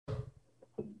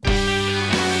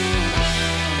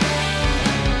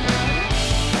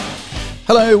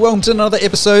Hello, welcome to another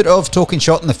episode of Talking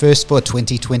Shot, and the first for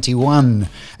 2021.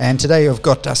 And today I've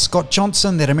got Scott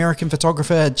Johnson, that American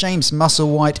photographer, James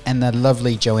Musselwhite, and the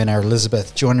lovely Joanna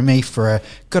Elizabeth joining me for a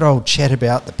good old chat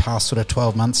about the past sort of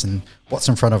 12 months and what's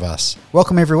in front of us.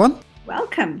 Welcome, everyone.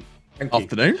 Welcome. Thank you.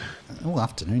 Afternoon. Oh,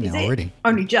 afternoon Is now it? already.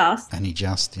 Only just. Only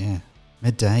just, yeah.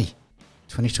 Midday,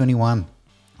 2021.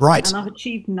 Right. And I've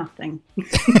achieved nothing.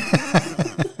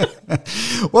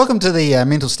 Welcome to the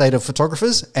mental state of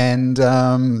photographers, and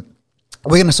we're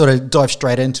going to sort of dive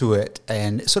straight into it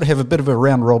and sort of have a bit of a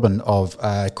round robin of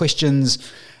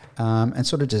questions and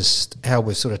sort of just how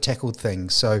we've sort of tackled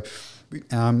things. So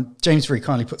James very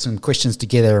kindly put some questions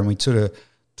together, and we sort of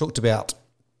talked about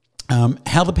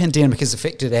how the pandemic has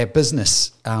affected our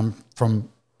business from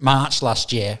March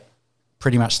last year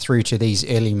pretty much through to these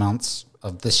early months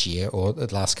of this year, or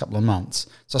the last couple of months.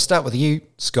 So I'll start with you,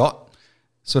 Scott.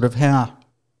 Sort of how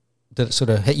did it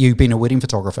sort of hit you being a wedding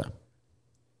photographer?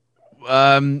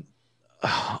 I'm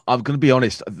going to be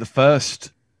honest. The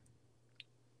first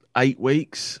 8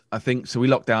 weeks, I think, so we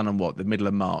locked down on the middle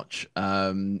of March.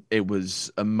 It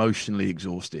was emotionally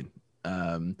exhausting.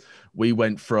 We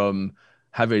went from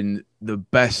having the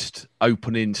best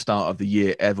opening start of the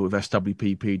year ever with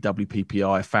SWPP,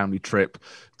 WPPI, family trip,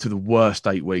 to the worst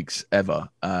 8 weeks ever.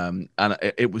 And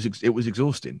it was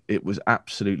exhausting. It was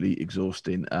absolutely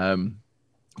exhausting.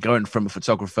 Going from a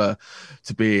photographer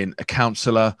to being a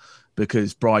counsellor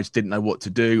because brides didn't know what to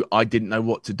do. I didn't know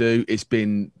what to do. It's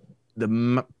been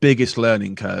the biggest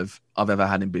learning curve I've ever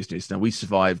had in business. Now, we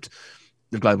survived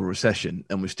the global recession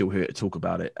and we're still here to talk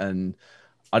about it. And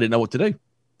I didn't know what to do.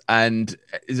 And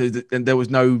there was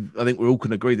no, I think we all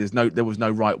can agree, there was no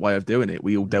right way of doing it.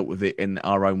 We all dealt with it in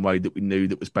our own way that we knew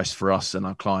that was best for us and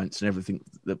our clients and everything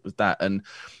that was that. And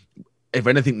if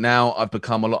anything, now I've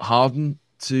become a lot hardened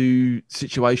to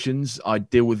situations. I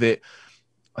deal with it.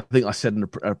 I think I said in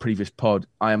a previous pod,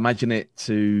 I imagine it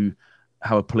to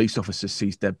how a police officer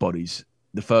sees dead bodies.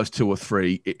 The first 2 or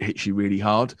 3, it hits you really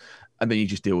hard, and then you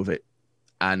just deal with it.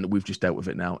 And we've just dealt with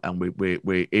it now, and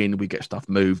we're in, we get stuff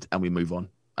moved, and we move on.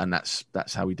 And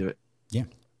that's how we do it. Yeah.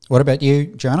 What about you,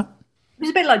 Joanna? It was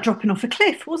a bit like dropping off a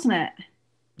cliff, wasn't it?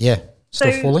 Yeah.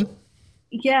 Still falling?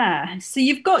 Yeah. So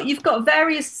you've got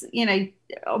various,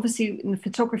 obviously in the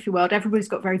photography world, everybody's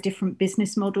got very different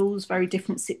business models, very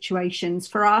different situations.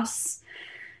 For us,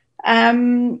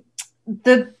 the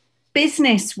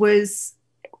business was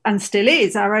and still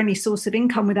is our only source of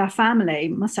income with our family,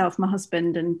 myself, my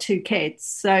husband, and 2 kids.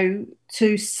 So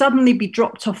to suddenly be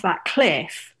dropped off that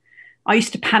cliff, I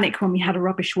used to panic when we had a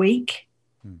rubbish week.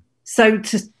 So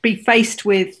to be faced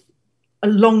with a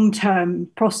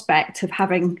long-term prospect of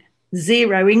having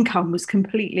zero income was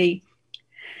completely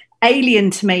alien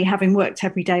to me, having worked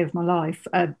every day of my life,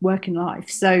 working life.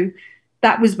 So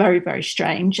that was very, very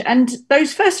strange. And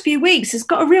those first few weeks, it's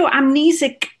got a real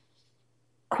amnesic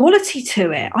quality to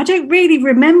it. I don't really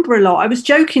remember a lot. I was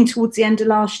joking towards the end of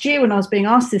last year when I was being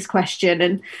asked this question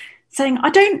and saying, I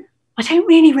don't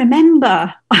really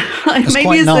remember.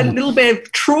 Maybe as a little bit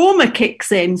of trauma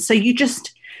kicks in, so you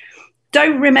just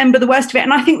don't remember the worst of it.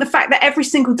 And I think the fact that every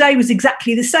single day was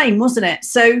exactly the same, wasn't it?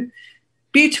 So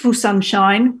beautiful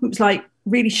sunshine. It was like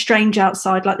really strange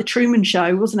outside, like the Truman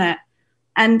Show, wasn't it?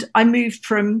 And I moved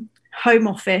from home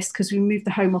office, because we moved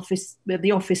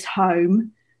the office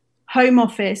home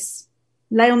office,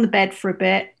 lay on the bed for a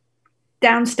bit,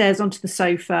 downstairs onto the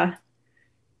sofa,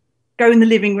 go in the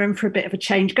living room for a bit of a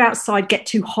change, go outside, get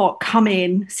too hot, come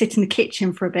in, sit in the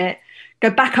kitchen for a bit, go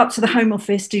back up to the home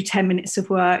office, do 10 minutes of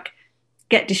work,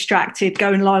 get distracted,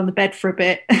 go and lie on the bed for a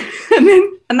bit.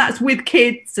 and that's with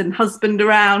kids and husband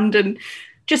around, and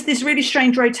just this really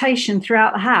strange rotation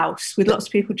throughout the house with lots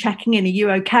of people checking in, are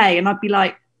you okay? And I'd be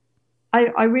like,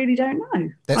 I really don't know.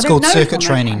 That's called circuit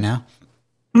training now.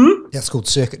 That's called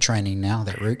circuit training now,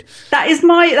 that route.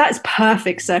 That's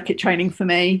perfect circuit training for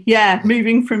me. Yeah,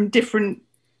 moving from different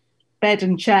bed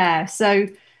and chair. So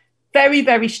very,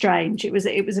 very strange. It was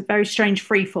a very strange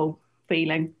freefall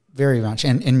feeling. Very much.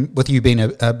 And with you being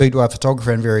a boudoir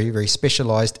photographer and very, very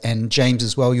specialised, and James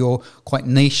as well, you're quite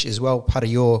niche as well. Part of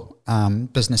your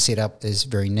business setup is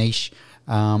very niche.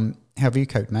 How have you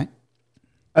coped, mate?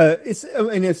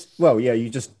 You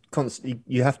just constantly,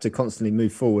 you have to constantly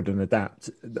move forward and adapt.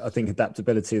 I think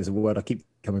adaptability is a word I keep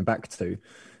coming back to.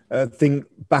 I think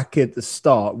back at the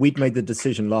start, we'd made the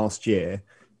decision last year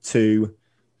to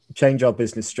change our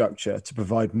business structure to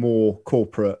provide more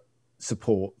corporate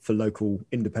support for local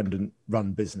independent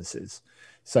run businesses.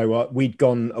 So we'd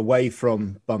gone away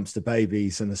from bumps to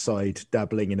babies and aside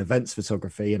dabbling in events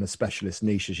photography and a specialist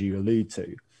niche, as you allude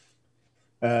to.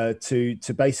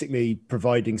 to basically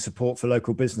providing support for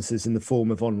local businesses in the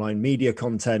form of online media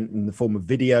content, in the form of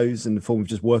videos, in the form of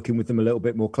just working with them a little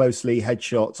bit more closely,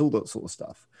 headshots, all that sort of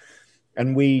stuff.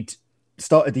 And we'd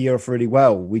started the year off really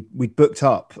well. We'd booked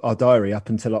up our diary up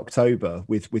until October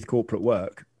with corporate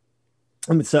work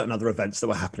and with certain other events that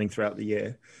were happening throughout the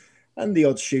year, and the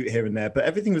odd shoot here and there, but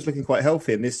everything was looking quite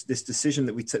healthy. And this decision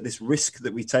that we took, this risk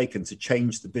that we taken to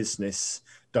change the business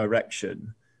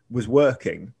direction was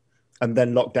working. And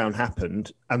then lockdown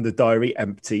happened and the diary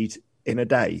emptied in a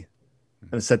day.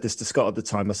 And I said this to Scott at the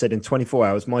time. I said, in 24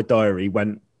 hours, my diary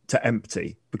went to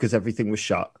empty because everything was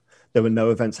shut. There were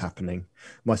no events happening.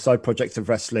 My side project of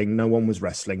wrestling, no one was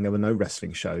wrestling. There were no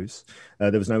wrestling shows.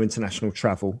 There was no international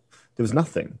travel. There was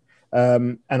nothing.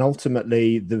 And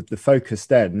ultimately, the focus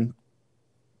then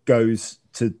goes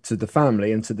to the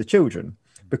family and to the children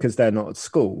because they're not at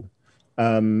school.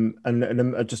 And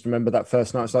I just remember that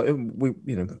first night. It's like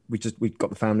we got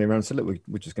the family around. So look,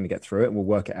 we're just going to get through it and we'll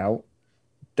work it out.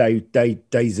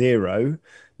 Day zero,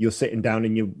 you're sitting down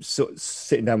and you're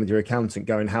sitting down with your accountant,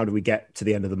 going, how do we get to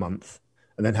the end of the month?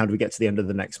 And then how do we get to the end of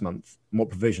the next month? And what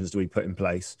provisions do we put in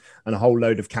place? And a whole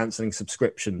load of cancelling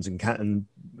subscriptions and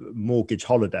mortgage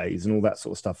holidays and all that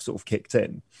sort of stuff sort of kicked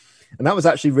in. And that was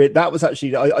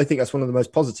actually, I think that's one of the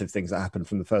most positive things that happened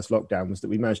from the first lockdown, was that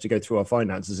we managed to go through our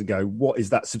finances and go, what is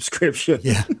that subscription?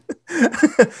 Yeah.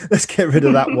 Let's get rid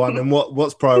of that one, and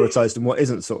what's prioritized and what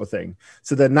isn't, sort of thing.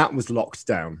 So then that was locked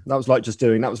down. That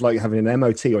was like having an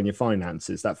MOT on your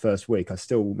finances that first week. I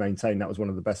still maintain that was one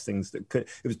of the best things it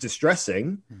was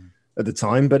distressing at the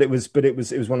time, but it was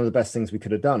one of the best things we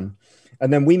could have done.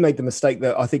 And then we made the mistake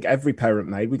that I think every parent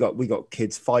made. We got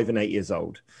kids 5 and 8 years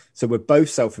old. So we're both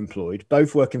self-employed,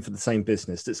 both working for the same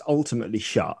business that's ultimately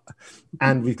shut.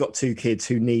 And we've got 2 kids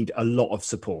who need a lot of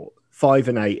support. 5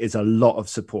 and 8 is a lot of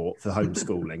support for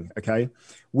homeschooling. Okay.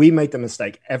 We made the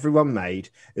mistake everyone made,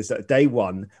 is that day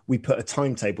one, we put a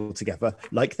timetable together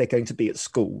like they're going to be at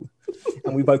school.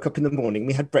 And we woke up in the morning,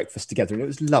 we had breakfast together and it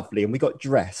was lovely. And we got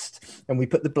dressed and we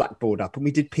put the blackboard up and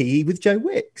we did PE with Joe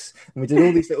Wicks. And we did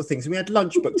all these little things. And we had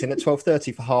lunch booked in at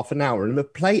 12:30 for half an hour, and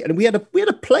we had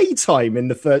a play time in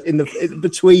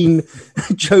between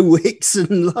Joe Wicks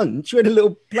and lunch. We had a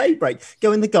little play break,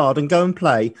 go in the garden, go and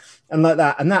play. And like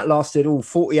that. And that lasted all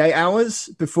 48 hours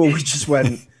before we just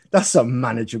went, that's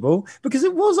unmanageable. Because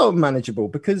it was unmanageable,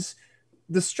 because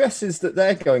the stresses that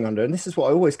they're going under, and this is what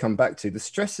I always come back to, the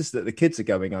stresses that the kids are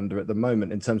going under at the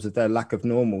moment in terms of their lack of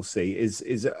normalcy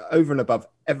is over and above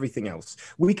everything else.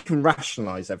 We can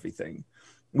rationalize everything.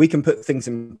 We can put things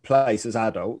in place as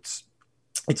adults.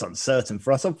 It's uncertain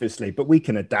for us, obviously, but we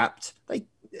can adapt. The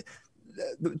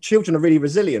children are really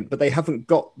resilient, but they haven't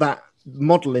got that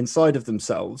model inside of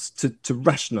themselves to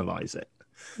rationalize it.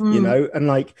 You know, and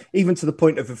like, even to the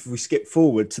point of, if we skip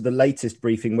forward to the latest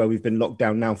briefing where we've been locked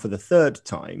down now for the 3rd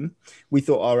time, we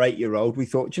thought our 8-year-old,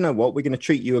 do you know what, we're going to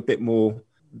treat you a bit more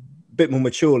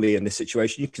maturely in this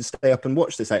situation. You can stay up and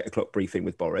watch this 8 o'clock briefing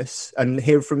with Boris and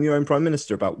hear from your own Prime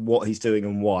Minister about what he's doing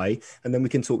and why, and then we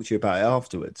can talk to you about it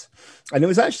afterwards. And it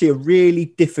was actually a really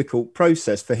difficult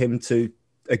process for him to,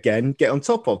 again, get on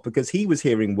top of, because he was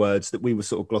hearing words that we were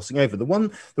sort of glossing over. The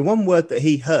one word that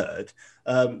he heard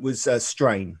was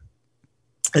strain.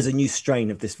 There's a new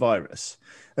strain of this virus.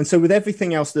 And so with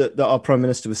everything else that our Prime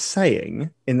Minister was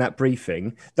saying in that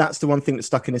briefing, that's the one thing that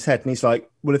stuck in his head. And he's like,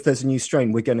 well, if there's a new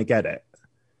strain, we're going to get it.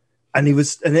 And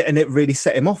it really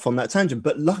set him off on that tangent.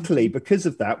 But luckily, because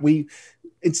of that,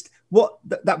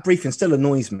 that briefing still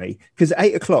annoys me, because at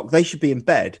 8 o'clock they should be in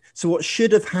bed. So what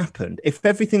should have happened, if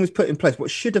everything was put in place, what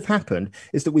should have happened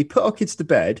is that we put our kids to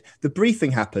bed, the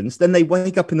briefing happens, then they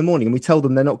wake up in the morning and we tell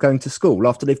them they're not going to school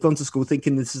after they've gone to school,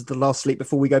 thinking this is the last sleep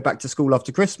before we go back to school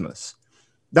after Christmas.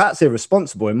 That's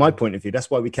irresponsible in my point of view. That's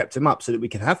why we kept him up, so that we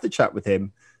could have the chat with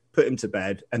him, put him to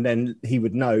bed, and then he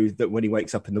would know that when he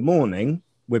wakes up in the morning,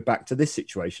 we're back to this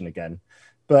situation again.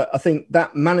 But I think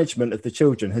that management of the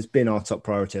children has been our top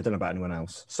priority. I don't know about anyone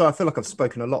else. So I feel like I've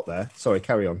spoken a lot there. Sorry,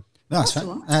 carry on. No,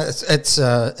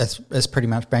 it's pretty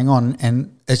much bang on,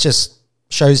 and it just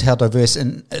shows how diverse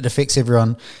and it affects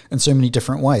everyone in so many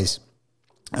different ways.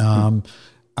 I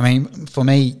mean, for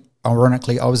me,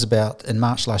 ironically, in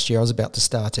March last year, I was about to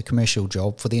start a commercial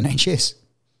job for the NHS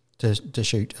to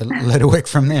shoot a load of work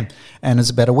from them, and it was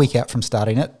about a week out from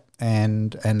starting it,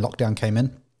 and lockdown came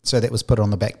in. So that was put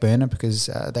on the back burner because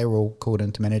they were all called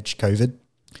in to manage COVID.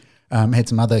 Had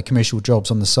some other commercial jobs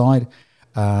on the side.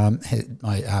 Had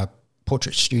my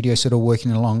portrait studio sort of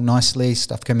working along nicely,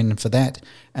 stuff coming in for that.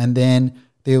 And then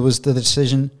there was the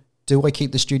decision, do I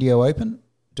keep the studio open?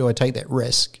 Do I take that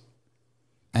risk?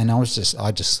 And I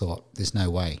just thought, there's no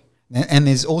way. And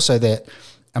there's also that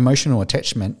emotional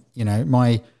attachment. You know,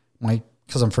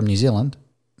 because I'm from New Zealand,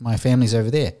 my family's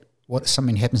over there. What if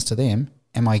something happens to them?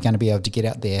 Am I going to be able to get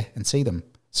out there and see them?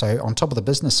 So on top of the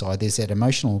business side, there's that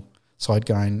emotional side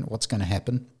going, what's going to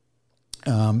happen?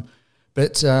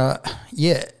 But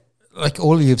like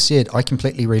all you've said, I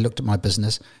completely re-looked at my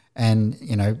business, and,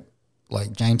 you know,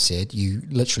 like James said, you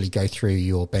literally go through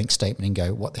your bank statement and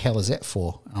go, what the hell is that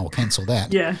for? I'll cancel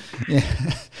that. Yeah.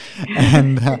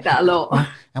 And that a lot.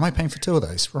 Am I paying for 2 of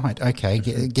those? Right. Okay.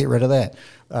 Get rid of that.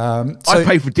 I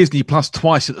paid for Disney Plus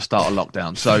twice at the start of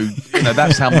lockdown. So, you know,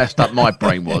 that's how messed up my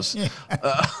brain was.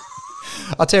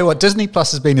 I'll tell you what, Disney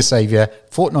Plus has been a saviour.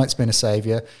 Fortnite's been a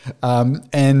saviour.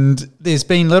 And there's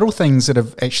been little things that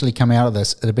have actually come out of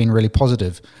this that have been really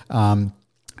positive,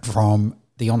 from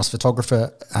The Honest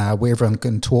Photographer, where everyone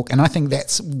can talk. And I think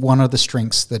that's one of the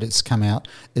strengths that it's come out,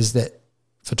 is that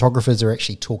photographers are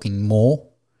actually talking more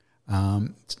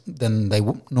than they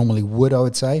normally would, I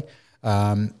would say,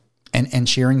 and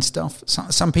sharing stuff.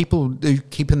 Some people do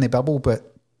keep in their bubble, but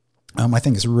I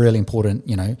think it's really important.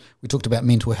 You know, we talked about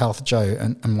mental health, Joe,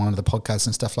 in one of the podcasts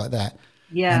and stuff like that.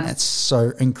 Yeah. And it's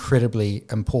so incredibly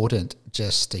important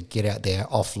just to get out there,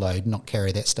 offload, not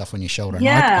carry that stuff on your shoulder.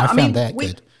 Yeah. And I found that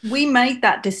good. We made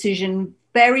that decision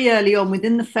very early on,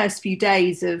 within the first few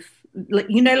days of,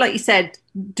 you know, like you said,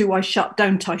 do I shut,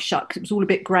 don't I shut? Because it was all a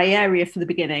bit grey area for the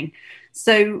beginning.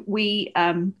 So we,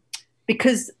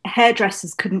 because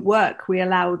hairdressers couldn't work, we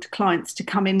allowed clients to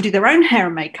come in and do their own hair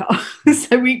and makeup.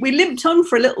 So we limped on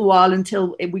for a little while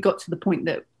until we got to the point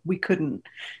that we couldn't.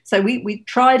 So we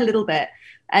tried a little bit.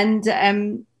 And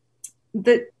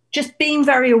that just being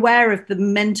very aware of the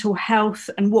mental health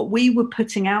and what we were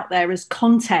putting out there as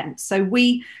content. So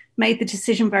we made the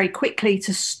decision very quickly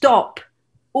to stop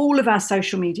all of our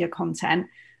social media content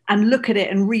and look at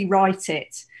it and rewrite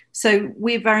it. So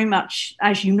we're very much,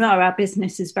 as you know, our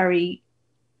business is very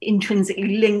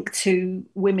intrinsically linked to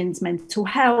women's mental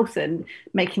health and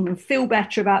making them feel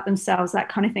better about themselves, that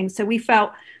kind of thing. So we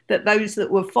felt that those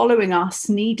that were following us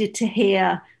needed to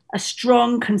hear a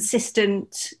strong,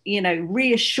 consistent, you know,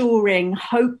 reassuring,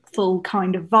 hopeful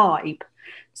kind of vibe.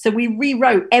 So we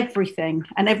rewrote everything,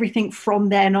 and everything from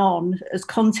then on as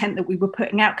content that we were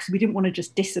putting out, because we didn't want to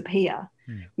just disappear.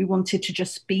 We wanted to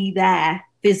just be there,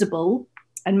 visible,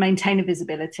 and maintain a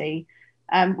visibility.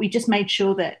 We just made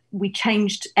sure that we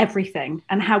changed everything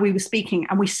and how we were speaking,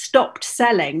 and we stopped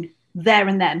selling there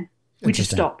and then. We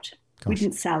just stopped. We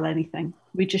didn't sell anything.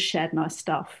 We just shared nice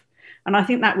stuff. And I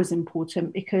think that was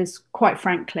important because, quite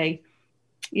frankly,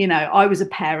 you know, I was a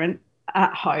parent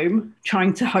at home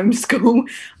trying to homeschool.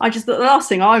 I just thought the last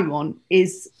thing I want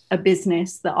is a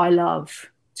business that I love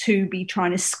to be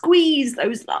trying to squeeze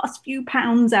those last few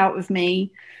pounds out of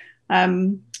me.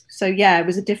 So, yeah, it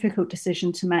was a difficult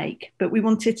decision to make, but we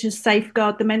wanted to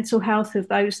safeguard the mental health of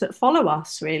those that follow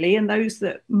us, really, and those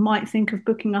that might think of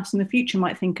booking us in the future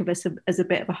might think of us as a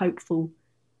bit of a hopeful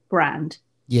brand.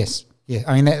 Yes. Yeah,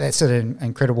 I mean, that's an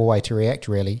incredible way to react,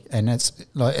 really. And it's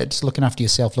like, it's looking after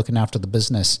yourself, looking after the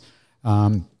business.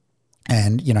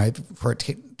 And, you know, for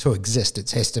it to exist,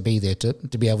 it has to be there to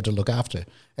be able to look after.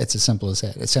 It's as simple as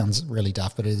that. It sounds really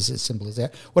daft, but it is as simple as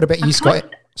that. What about you,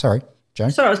 Scott? Sorry, Joe?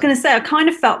 Sorry, I was going to say, I kind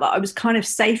of felt that I was kind of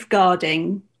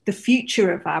safeguarding the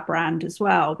future of our brand as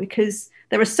well, because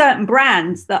there are certain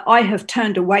brands that I have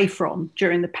turned away from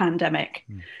during the pandemic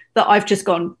that I've just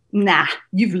gone, nah,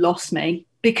 you've lost me,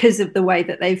 because of the way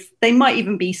that they might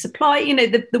even be supply, you know,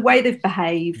 the way they've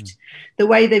behaved, the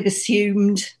way they've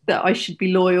assumed that I should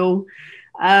be loyal,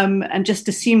 and just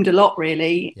assumed a lot,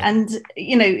 really. Yeah. And,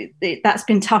 you know, that's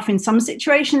been tough in some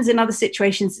situations. In other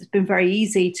situations, it's been very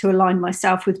easy to align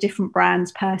myself with different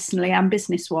brands personally and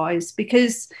business-wise,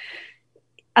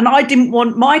 and I didn't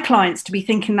want my clients to be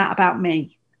thinking that about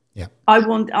me. Yeah,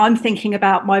 I'm thinking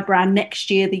about my brand next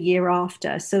year, the year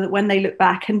after, so that when they look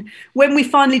back, and when we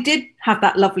finally did have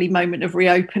that lovely moment of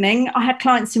reopening, I had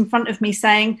clients in front of me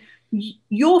saying,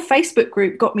 your Facebook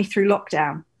group got me through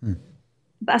lockdown.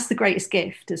 That's the greatest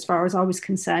gift as far as I was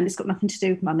concerned. It's got nothing to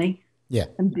do with money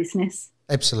and business.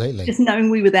 Absolutely. Just knowing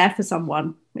we were there for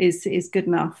someone is good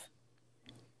enough.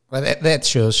 Well, that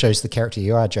sure shows the character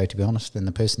you are, Joe, to be honest, and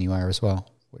the person you are as well,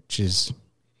 which is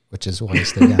why you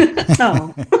still go.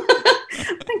 Oh,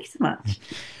 thank you so much.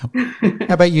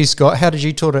 How about you, Scott? How did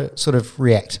you sort of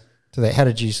react to that? How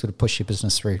did you sort of push your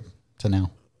business through to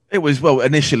now? It was, well,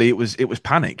 initially it was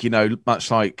panic, you know, much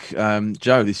like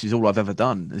Joe. This is all I've ever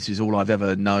done. This is all I've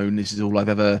ever known. This is all I've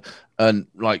ever earned,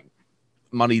 like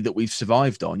money that we've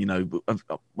survived on. You know,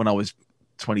 when I was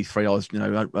 23, I was, you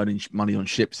know, earning money on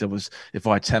ships. If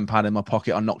I had £10 in my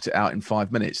pocket, I knocked it out in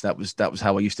 5 minutes. That was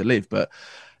how I used to live. But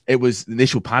it was the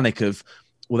initial panic of,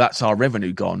 well, that's our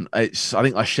revenue gone. I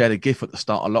think I shared a GIF at the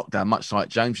start of lockdown, much like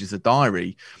James's, the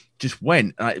diary just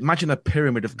went. And I imagine a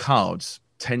pyramid of cards.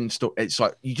 It's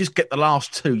like you just get the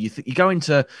last two.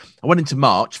 I went into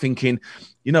March thinking,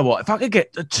 you know what, if I could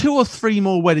get 2 or 3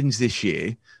 more weddings this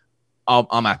year,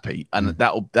 I'm happy, and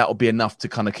that'll be enough to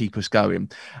kind of keep us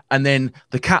going. And then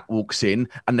the cat walks in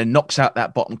and then knocks out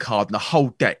that bottom card, and the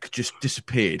whole deck just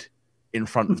disappeared in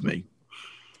front of me.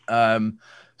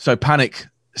 So panic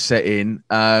set in.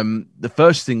 The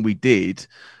first thing we did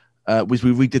was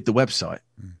we redid the website.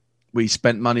 We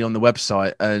spent money on the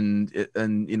website,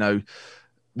 and you know,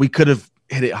 we could have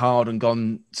hit it hard and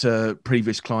gone to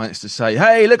previous clients to say,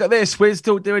 hey, look at this, we're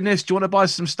still doing this, do you want to buy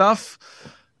some stuff?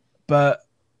 But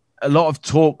a lot of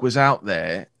talk was out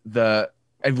there that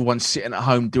everyone's sitting at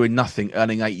home doing nothing,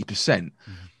 earning 80%.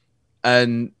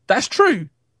 And that's true.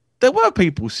 There were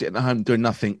people sitting at home doing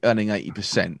nothing, earning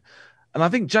 80%. And I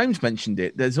think James mentioned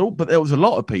it. But there was a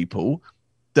lot of people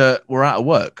that were out of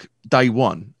work day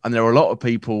one. And there were a lot of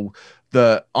people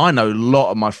that I know, a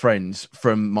lot of my friends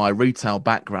from my retail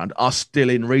background are still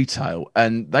in retail,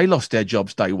 and they lost their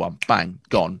jobs day one, bang,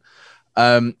 gone.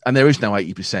 And there is no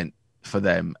 80% for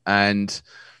them. And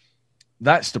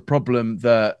that's the problem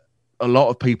that a lot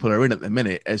of people are in at the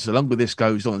minute. As the longer this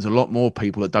goes on, there's a lot more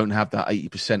people that don't have that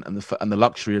 80% and the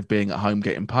luxury of being at home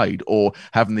getting paid, or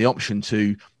having the option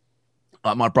to,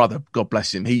 like my brother, God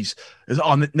bless him,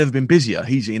 I've never been busier.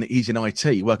 He's in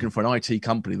IT, working for an IT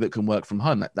company that can work from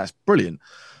home. That's brilliant.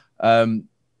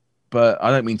 But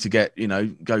I don't mean to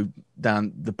go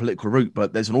down the political route,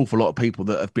 but there's an awful lot of people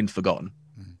that have been forgotten,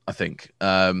 I think.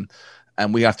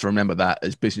 And we have to remember that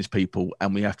as business people,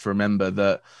 and we have to remember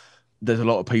that there's a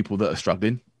lot of people that are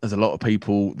struggling. There's a lot of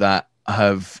people that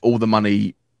have all the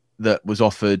money that was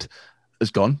offered has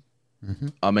gone.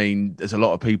 I mean, there's a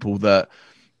lot of people that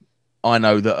I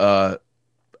know that are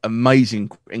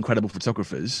amazing, incredible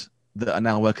photographers that are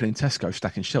now working in Tesco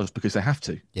stacking shelves because they have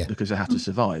to, because they have to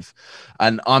survive.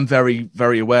 And I'm very,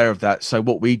 very aware of that. So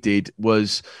what we did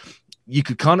was, you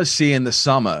could kind of see in the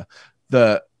summer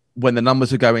that when the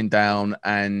numbers were going down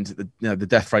and the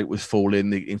death rate was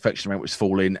falling, the infection rate was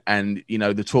falling, and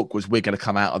the talk was, we're going to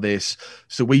come out of this.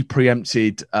 So we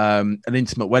preempted an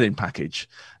intimate wedding package.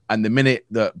 And the minute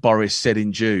that Boris said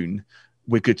in June,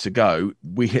 we're good to go,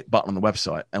 we hit the button on the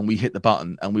website, and we hit the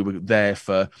button, and we were there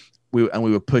we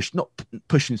were pushed, not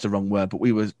pushing is the wrong word, but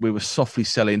we were softly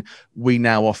selling. We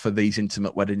now offer these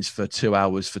intimate weddings for 2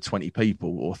 hours for 20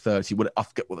 people or 30. I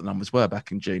forget what the numbers were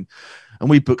back in June. And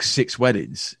we booked 6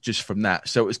 weddings just from that.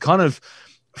 So it was kind of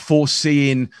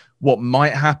foreseeing what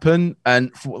might happen.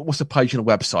 And what's the page on the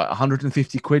website?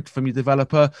 150 quid from your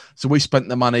developer. So we spent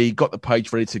the money, got the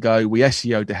page ready to go. We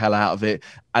SEO'd the hell out of it,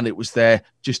 and it was there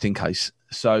just in case.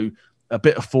 So a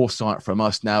bit of foresight from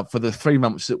us. Now, for the 3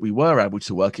 months that we were able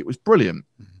to work, it was brilliant.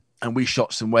 And we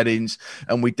shot some weddings,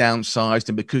 and we downsized,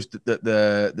 and because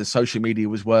the social media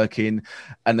was working,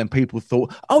 and then people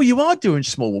thought, oh, you are doing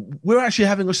small. We're actually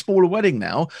having a smaller wedding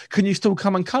now. Can you still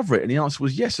come and cover it? And the answer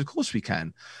was yes, of course we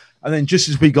can. And then just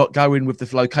as we got going with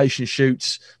the location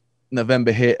shoots,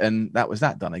 November hit, and that was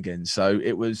that done again. So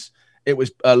it was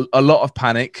a lot of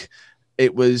panic.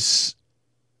 It was,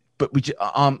 but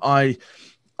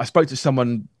I spoke to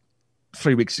someone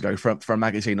 3 weeks ago for a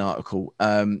magazine article,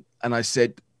 and I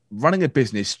said, running a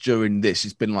business during this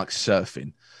has been like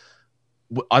surfing.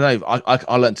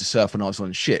 I learned to surf when I was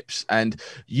on ships, and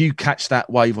you catch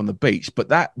that wave on the beach, but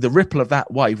the ripple of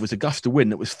that wave was a gust of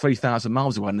wind that was 3,000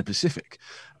 miles away in the Pacific.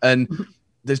 And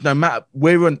there's no matter,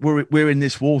 we're in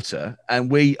this water, and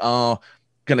we are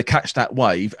going to catch that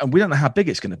wave, and we don't know how big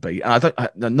it's going to be. And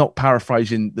I'm not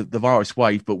paraphrasing the virus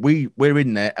wave, but we're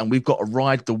in there, and we've got to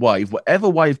ride the wave. Whatever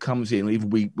wave comes in, either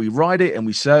we ride it and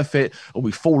we surf it, or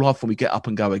we fall off and we get up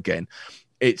and go again.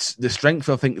 It's the strength,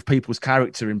 I think, of people's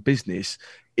character in business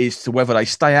is to whether they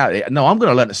stay out it. No, I'm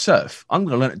going to learn to surf. I'm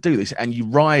going to learn to do this. And you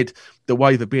ride the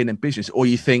wave of being in business, or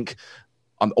you think,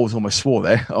 I almost swore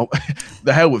there,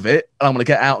 the hell with it, and I'm going to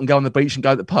get out and go on the beach and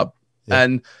go to the pub. Yeah.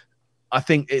 And I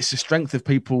think it's the strength of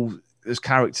people's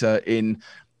character in,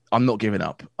 I'm not giving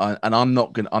up, and I'm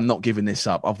not giving this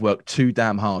up. I've worked too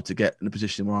damn hard to get in the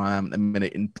position where I am at the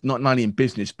minute, in not only in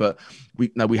business, but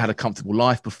we had a comfortable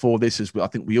life before this, as I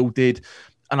think we all did.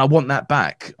 And I want that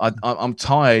back. I'm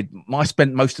tired. I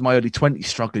spent most of my early 20s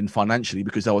struggling financially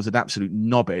because I was an absolute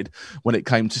knobhead when it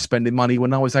came to spending money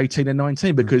when I was 18 and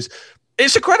 19, because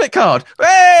it's a credit card.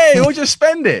 Hey, we'll just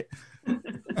spend it.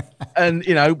 And,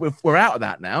 we're out of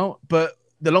that now. But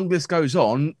the longer this goes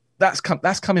on, that's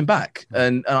coming back.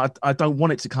 And I don't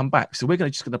want it to come back. So we're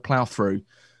just going to plow through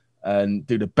and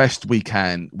do the best we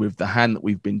can with the hand that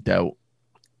we've been dealt.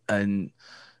 And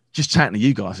just chatting to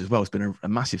you guys as well has been a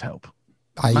massive help.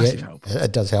 Massive help.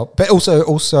 It does help. But also,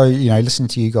 listening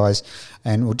to you guys,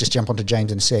 and we'll just jump onto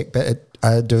James in a sec, but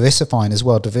diversifying as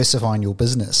well, diversifying your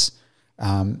business,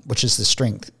 which is the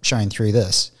strength shown through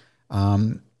this.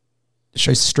 It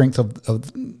shows the strength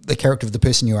of the character of the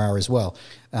person you are as well.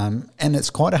 And it's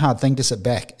quite a hard thing to sit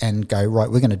back and go, right,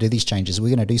 we're going to do these changes. We're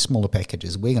going to do smaller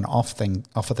packages. We're going to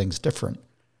offer things different.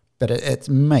 But it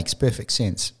makes perfect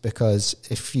sense, because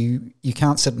if you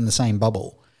can't sit in the same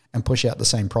bubble and push out the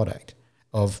same product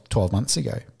of 12 months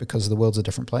ago, because the world's a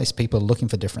different place. People are looking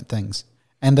for different things,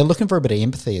 and they're looking for a bit of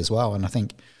empathy as well. And I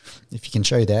think if you can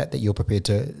show that you're prepared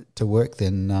to work,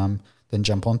 then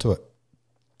jump onto it.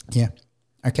 Yeah.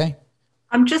 Okay.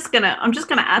 I'm just gonna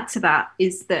add to that,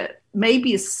 is that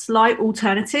maybe a slight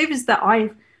alternative is that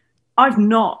I've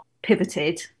not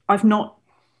pivoted, I've not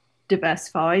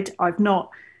diversified, I've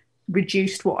not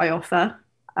reduced what I offer.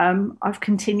 I've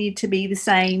continued to be the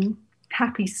same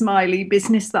happy, smiley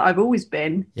business that I've always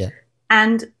been. Yeah.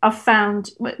 And I've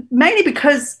found, mainly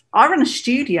because I run a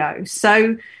studio,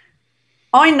 so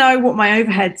I know what my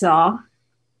overheads are.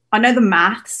 I know the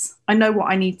maths. I know what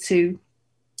I need to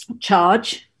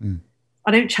charge.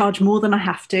 I don't charge more than I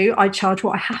have to. I charge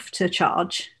what I have to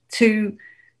charge to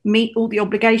meet all the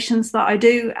obligations that I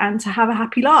do and to have a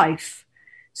happy life.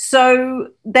 So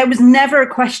there was never a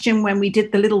question when we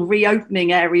did the little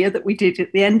reopening area that we did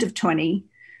at the end of 20,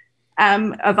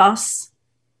 of us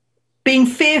being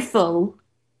fearful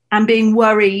and being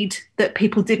worried that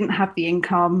people didn't have the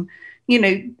income.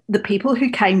 The people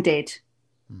who came did.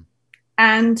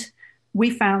 And we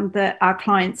found that our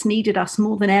clients needed us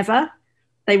more than ever.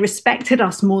 They respected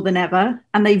us more than ever,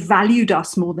 and they valued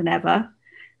us more than ever.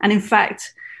 And in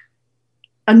fact,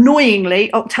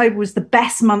 annoyingly, October was the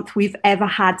best month we've ever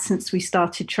had since we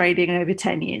started trading over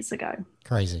 10 years ago.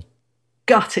 Crazy.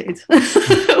 Gutted.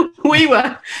 we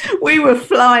were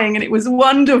flying, and it was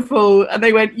wonderful. And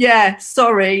they went, yeah,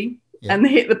 sorry. Yeah. And they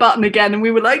hit the button again. And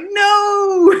we were like,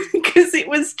 no, because it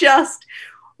was just,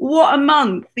 what a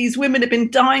month. These women have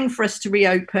been dying for us to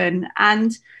reopen.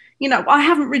 And I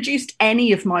haven't reduced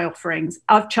any of my offerings.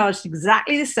 I've charged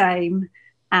exactly the same.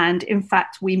 And in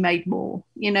fact, we made more,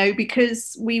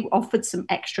 because we offered some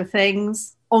extra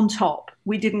things on top.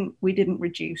 We didn't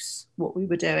reduce what we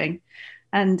were doing.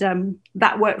 And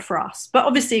that worked for us. But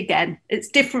obviously, again, it's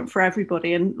different for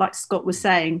everybody. And like Scott was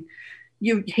saying,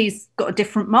 he's got a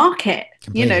different market.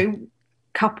 Completely.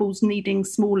 Couples needing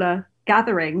smaller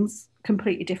gatherings,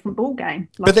 completely different ball game.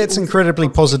 But that's incredibly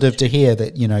positive to hear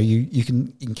that you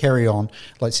can carry on.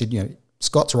 Like I said,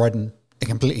 Scott's riding a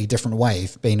completely different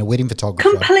wave, being a wedding photographer.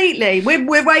 Completely, we're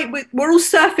all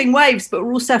surfing waves, but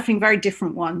we're all surfing very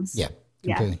different ones. Yeah,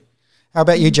 completely. Yeah. How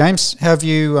about you, James? How have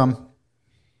you?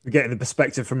 We're getting the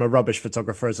perspective from a rubbish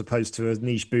photographer as opposed to a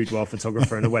niche boudoir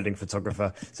photographer and a wedding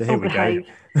photographer. So here we go.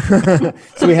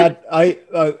 So we had.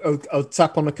 I'll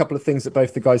tap on a couple of things that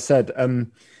both the guys said.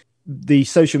 The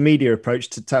social media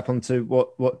approach, to tap onto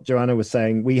what Joanna was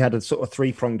saying, we had a sort of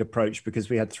three-pronged approach because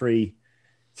we had three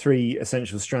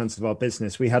essential strands of our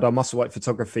business. We had our Musselwhite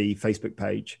Photography Facebook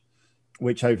page,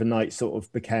 which overnight sort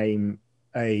of became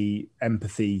a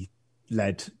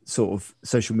empathy-led sort of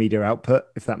social media output,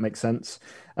 if that makes sense.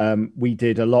 We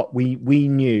did a lot. We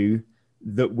knew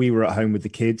that we were at home with the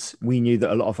kids. We knew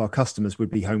that a lot of our customers would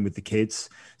be home with the kids.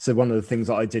 So one of the things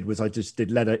that I did was I just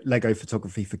did Lego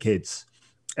photography for kids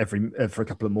for a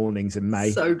couple of mornings in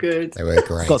May. So good. They were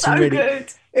great.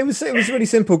 Good. It was really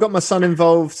simple. Got my son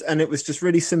involved, and it was just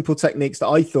really simple techniques that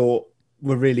I thought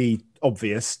were really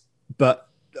obvious, but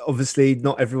obviously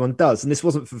not everyone does. And this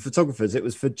wasn't for photographers, it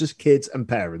was for just kids and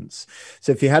parents.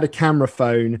 So if you had a camera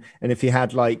phone and if you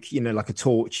had like a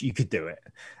torch, you could do it.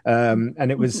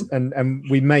 And it was and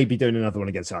we may be doing another one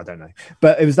again, so I don't know.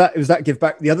 But it was that give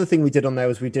back. The other thing we did on there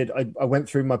was I went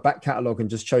through my back catalogue and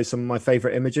just chose some of my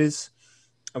favorite images,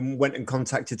 and went and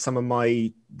contacted some of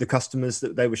the customers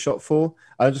that they were shot for.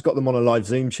 I just got them on a live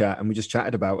Zoom chat, and we just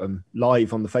chatted about them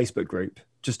live on the Facebook group,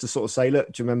 just to sort of say,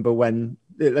 look, do you remember when?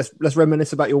 Let's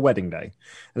reminisce about your wedding day,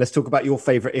 and let's talk about your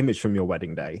favorite image from your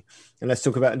wedding day, and let's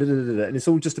talk about and it's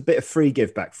all just a bit of free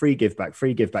give back,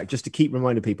 just to keep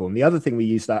reminding people. And the other thing we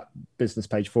used that business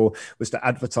page for was to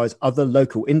advertise other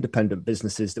local independent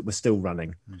businesses that were still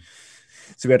running.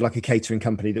 So we had like a catering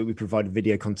company that we provided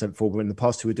video content for. But in the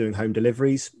past, who were doing home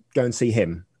deliveries, go and see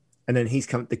him. And then the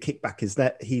kickback is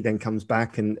that he then comes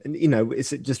back and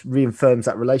it just reaffirms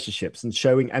that relationships and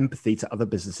showing empathy to other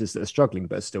businesses that are struggling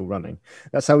but are still running.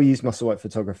 That's how we use Musselwhite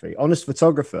Photography. Honest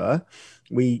Photographer,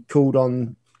 we called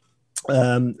on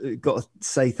Got to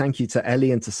say thank you to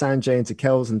Ellie and to Sanjay and to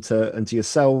Kels and to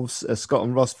yourselves, Scott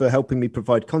and Ross, for helping me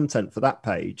provide content for that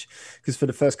page. Because for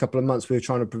the first couple of months, we were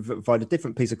trying to provide a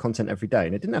different piece of content every day,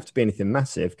 and it didn't have to be anything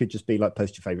massive. It could just be like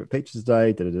post your favorite pictures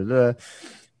today.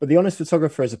 But the Honest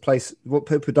Photographer is a place. What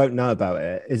people don't know about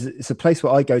it is it's a place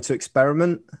where I go to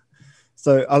experiment.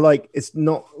 So I like, it's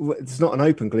not an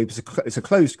open group, it's a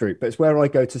closed group, but it's where I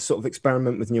go to sort of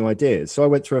experiment with new ideas. So I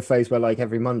went through a phase where like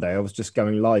every Monday I was just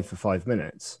going live for 5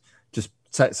 minutes, just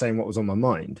saying what was on my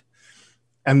mind.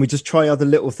 And we just try other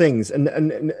little things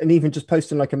and even just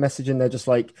posting like a message in there, just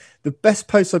like the best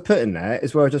post I put in there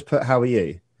is where I just put, how are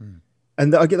you?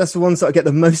 And that's the ones that I get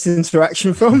the most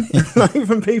interaction from, like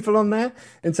from people on there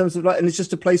in terms of like, and it's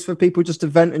just a place for people just to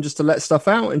vent and just to let stuff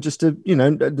out and just to, you know,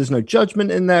 there's no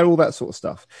judgment in there, all that sort of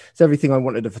stuff. It's everything I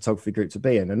wanted a photography group to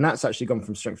be in. And that's actually gone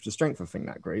from strength to strength, I think,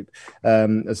 that group,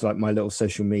 as like my little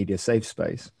social media safe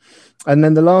space. And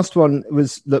then the last one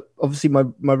was that obviously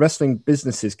my wrestling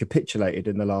businesses capitulated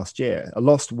in the last year. I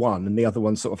lost one and the other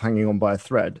one sort of hanging on by a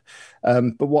thread.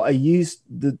 But what I used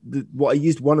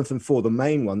one of them for, the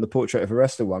main one, the Portrait of a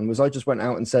Wrestler one, was I just went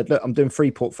out and said, look, I'm doing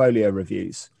free portfolio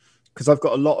reviews because I've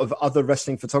got a lot of other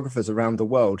wrestling photographers around the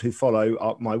world who follow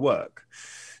up my work.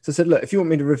 So I said, look, if you want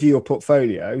me to review your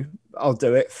portfolio, I'll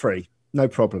do it free, no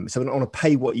problem. So on a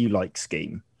pay what you like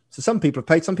scheme. So some people have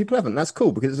paid, some people haven't. That's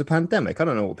cool because it's a pandemic. I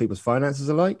don't know what people's finances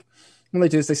are like. What they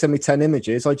do is they send me 10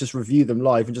 images. I just review them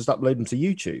live and just upload them to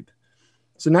YouTube.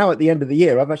 So now at the end of the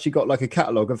year, I've actually got like a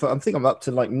catalogue of, I think I'm up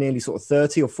to like nearly sort of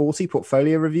 30 or 40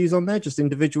 portfolio reviews on there, just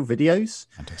individual videos.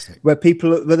 Fantastic. Where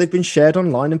they've been shared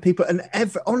online and people, and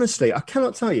honestly, I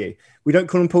cannot tell you, we don't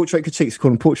call them portrait critiques, we call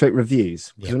them portrait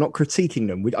reviews because we're not critiquing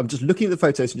them. I'm just looking at the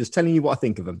photos and just telling you what I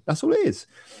think of them. That's all it is.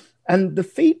 And the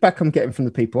feedback I'm getting from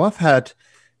the people I've had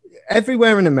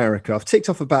everywhere in America, I've ticked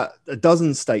off about a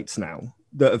dozen states now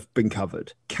that have been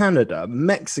covered: Canada,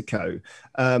 Mexico,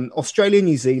 Australia,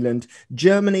 New Zealand,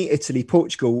 Germany, Italy,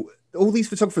 Portugal. All these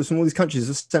photographers from all these countries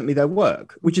have sent me their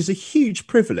work, which is a huge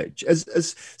privilege.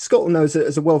 As Scott will know,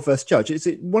 as a well-versed judge, it's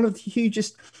one of the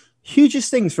hugest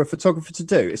things for a photographer to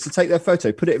do is to take their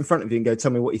photo, put it in front of you and go,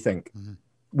 tell me what you think,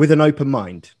 with an open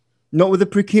mind. Not with a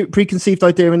preconceived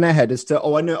idea in their head as to,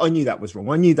 oh, I knew that was wrong.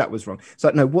 I knew that was wrong. It's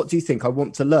like, no, what do you think? I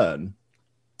want to learn.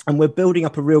 And we're building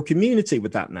up a real community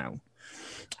with that now.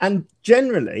 And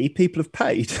generally, people have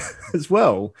paid as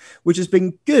well, which has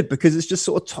been good because it's just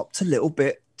sort of topped a little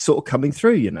bit, sort of coming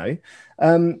through, you know.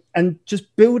 And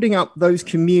just building up those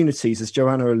communities, as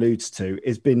Joanna alludes to,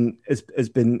 has been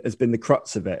the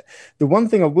crux of it. The one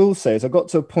thing I will say is I got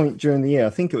to a point during the year,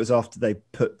 I think it was after they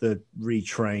put the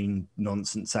retrain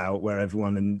nonsense out, where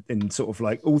everyone in sort of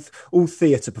like all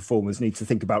theatre performers need to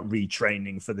think about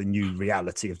retraining for the new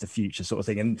reality of the future sort of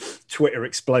thing. And Twitter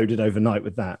exploded overnight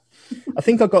with that. I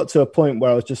think I got to a point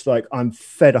where I was just like, I'm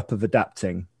fed up of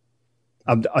adapting.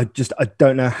 I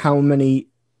don't know how many.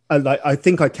 I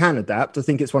think I can adapt. I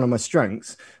think it's one of my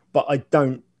strengths, but I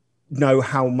don't know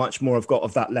how much more I've got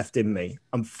of that left in me.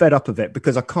 I'm fed up of it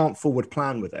because I can't forward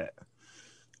plan with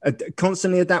it.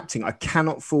 Constantly adapting, I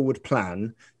cannot forward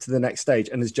plan to the next stage.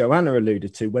 And as Joanna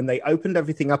alluded to, when they opened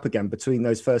everything up again between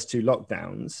those first two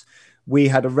lockdowns, we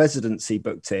had a residency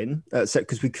booked in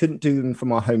because we couldn't do them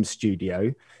from our home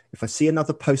studio. If I see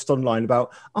another post online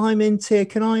about I'm in tier,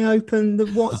 can I open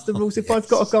what's the rules? If I've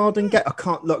got a garden gate, I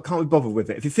can't be bothered with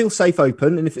it. If you feel safe,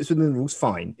 open, and if it's within the rules,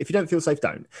 fine. If you don't feel safe,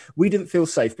 don't. We didn't feel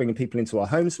safe bringing people into our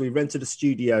home, so we rented a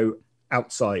studio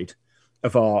outside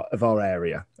of our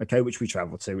area, okay, which we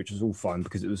traveled to, which was all fine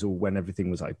because it was all when everything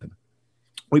was open.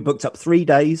 We booked up 3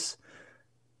 days,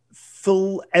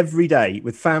 full every day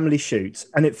with family shoots,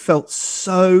 and it felt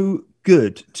so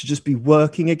good to just be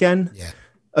working again. Yeah.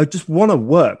 I just want to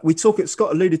work.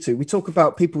 Scott alluded to, we talk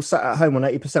about people sat at home on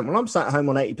 80%. Well, I'm sat at home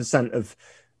on 80%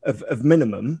 of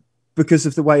minimum because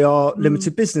of the way our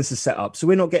limited business is set up. So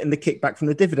we're not getting the kickback from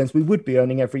the dividends we would be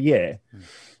earning every year.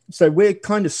 So we're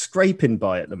kind of scraping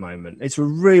by at the moment. It's a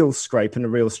real scrape and a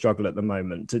real struggle at the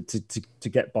moment to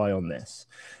get by on this.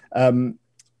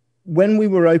 When we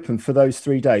were open for those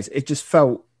 3 days,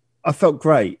 I felt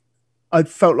great. I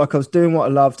felt like I was doing what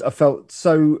I loved. I felt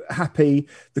so happy.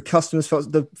 The customers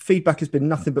the feedback has been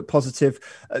nothing but positive.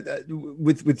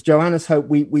 With Joanna's help,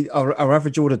 our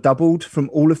average order doubled from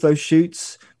all of those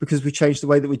shoots because we changed the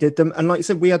way that we did them. And like I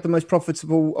said, we had the most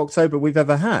profitable October we've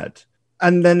ever had.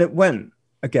 And then it went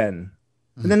again.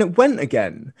 And then it went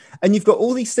again. And you've got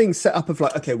all these things set up of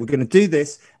like, okay, we're going to do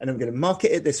this and I'm going to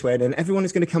market it this way. And then everyone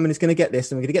is going to come and is going to get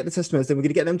this. And we're going to get the testimonials. Then we're going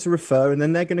to get them to refer. And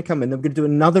then they're going to come in. Then we're going to do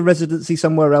another residency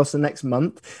somewhere else the next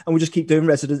month. And we'll just keep doing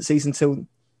residencies and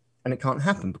it can't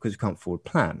happen because we can't forward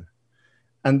plan.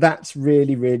 And that's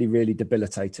really, really, really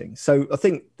debilitating. So I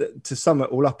think that to sum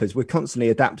it all up is we're constantly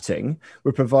adapting.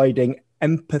 We're providing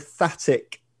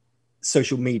empathetic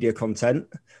social media content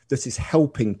that is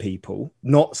helping people,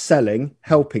 not selling,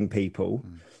 helping people.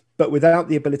 But without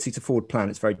the ability to forward plan,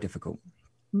 it's very difficult.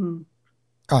 Mm.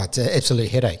 Oh, it's an absolute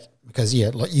headache because,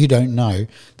 like you don't know.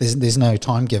 There's no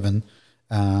time given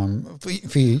for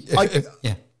you.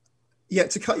 Yeah,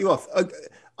 to cut you off,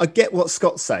 I get what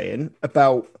Scott's saying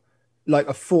about, like,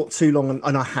 I fought too long,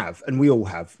 and I have, and we all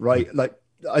have, right? Like,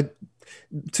 I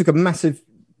took a massive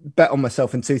bet on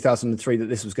myself in 2003 that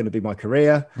this was going to be my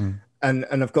career. And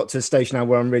I've got to a stage now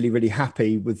where I'm really, really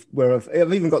happy with where I've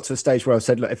even got to a stage where I've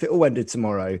said, look, if it all ended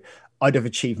tomorrow, I'd have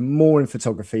achieved more in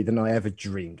photography than I ever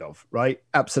dreamed of, right?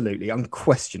 Absolutely,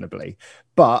 unquestionably.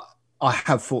 But I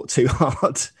have fought too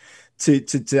hard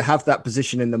to have that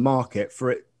position in the market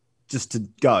for it just to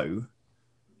go.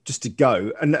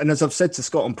 And as I've said to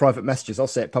Scott on private messages, I'll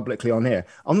say it publicly on here,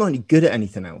 I'm not any good at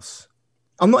anything else.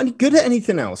 I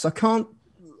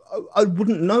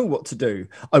wouldn't know what to do.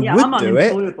 I'm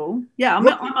unemployable. Yeah, I'm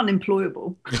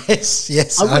unemployable. Yes.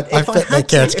 I fit that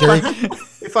category.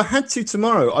 If I had to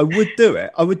tomorrow, I would do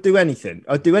it. I would do anything.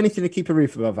 I'd do anything to keep a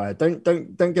roof above our head.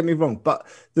 Don't get me wrong, but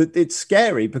it's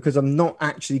scary because I'm not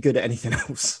actually good at anything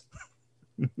else.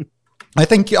 I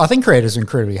think creators are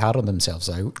incredibly hard on themselves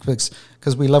though, because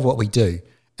we love what we do,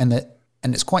 and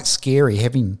it's quite scary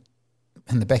having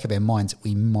in the back of our minds that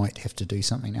we might have to do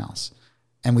something else,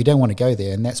 and we don't want to go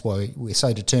there, and that's why we're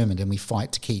so determined and we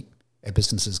fight to keep our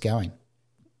businesses going,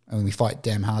 and we fight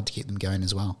damn hard to keep them going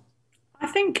as well.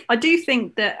 I do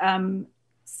think that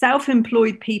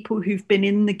self-employed people who've been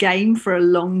in the game for a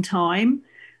long time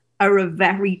are a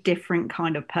very different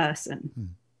kind of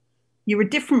person. You're a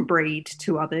different breed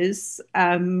to others,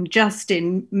 just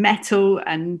in mettle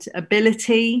and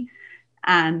ability,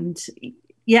 and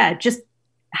just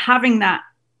having that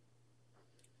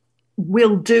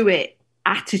will do it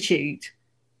attitude.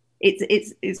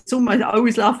 It's almost, I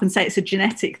always laugh and say it's a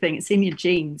genetic thing. It's in your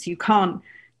genes. You can't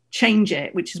change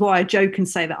it, which is why I joke and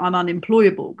say that I'm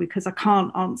unemployable, because I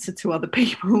can't answer to other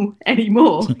people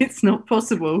anymore. It's not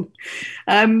possible.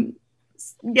 So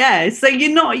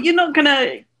you're not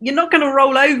gonna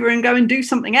roll over and go and do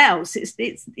something else.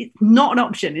 It's not an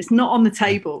option. It's not on the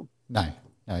table.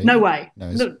 No way.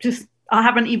 Look, I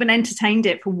haven't even entertained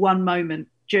it for one moment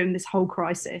during this whole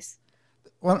crisis.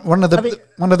 One of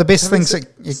the best things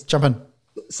that jump in.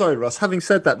 Sorry, Ross. Having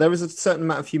said that, there is a certain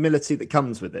amount of humility that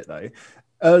comes with it, though.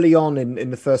 Early on in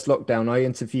the first lockdown, I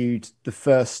interviewed the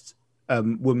first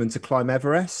woman to climb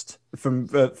Everest,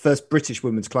 first British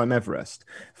woman to climb Everest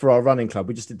for our running club.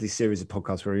 We just did this series of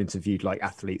podcasts where we interviewed like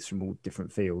athletes from all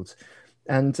different fields.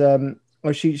 And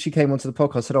she came onto the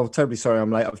podcast, said, "Oh, terribly sorry,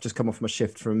 I'm late. I've just come off my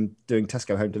shift from doing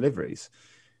Tesco home deliveries."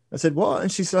 I said, "What?"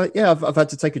 And she's like, "Yeah, I've had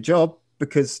to take a job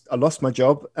because I lost my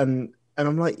job." And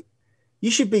I'm like,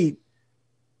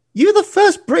 "You're the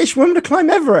first British woman to climb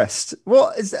Everest."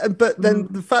 What is? But then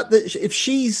the fact that if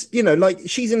she's,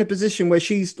 she's in a position where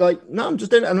she's like, "No, I'm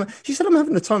just doing it." And she said, "I'm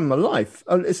having the time of my life."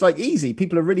 It's like easy.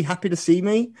 People are really happy to see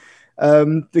me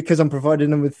because I'm providing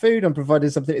them with food. I'm providing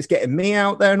something that's getting me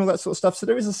out there and all that sort of stuff. So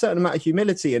there is a certain amount of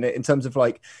humility in it in terms of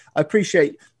like, I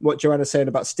appreciate what Joanna's saying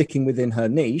about sticking within her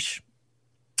niche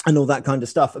and all that kind of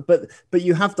stuff. But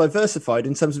you have diversified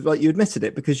in terms of, like, you admitted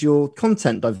it, because your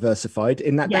content diversified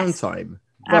in that downtime.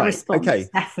 Right. Okay.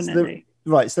 Definitely.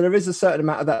 So there is a certain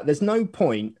amount of that. There's no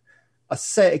point. I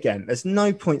say it again. There's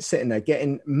no point sitting there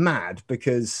getting mad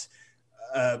because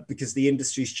the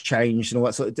industry's changed and all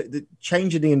that sort of. The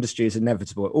change in the industry is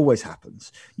inevitable. It always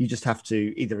happens. You just have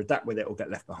to either adapt with it or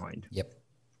get left behind. Yep.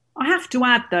 I have to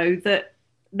add though that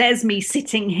there's me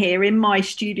sitting here in my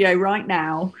studio right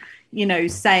now,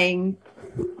 saying,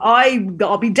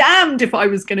 I'll be damned if I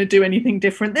was going to do anything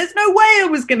different. There's no way I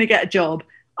was going to get a job.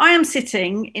 I am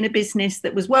sitting in a business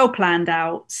that was well planned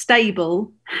out,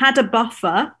 stable, had a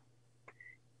buffer,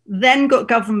 then got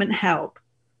government help.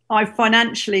 I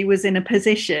financially was in a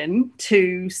position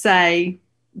to say,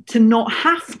 to not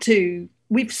have to,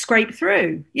 we've scraped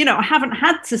through. I haven't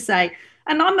had to say,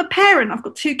 and I'm a parent, I've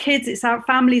got 2 kids, it's our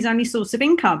family's only source of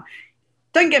income.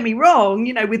 Don't get me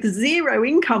wrong, with zero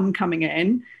income coming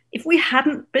in, if we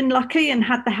hadn't been lucky and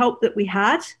had the help that we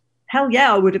had, hell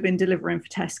yeah, I would have been delivering for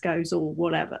Tesco's or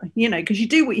whatever, because you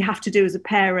do what you have to do as a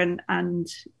parent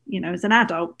and, as an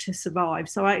adult to survive.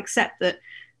 So I accept that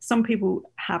some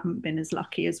people haven't been as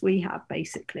lucky as we have,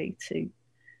 basically,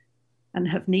 and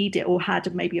have needed or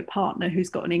had maybe a partner who's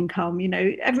got an income.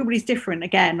 Everybody's different,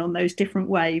 again, on those different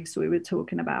waves we were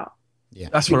talking about. Yeah,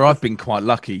 that's where I've been quite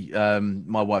lucky.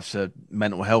 My wife's a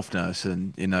mental health nurse,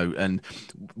 and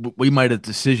we made a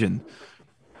decision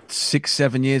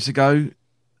 6-7 years ago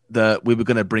that we were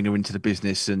going to bring her into the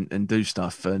business and do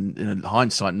stuff. And in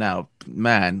hindsight now,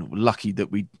 man, we're lucky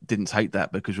that we didn't take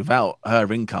that, because without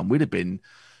her income, we'd have been,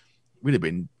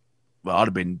 well, I'd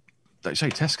have been, like say,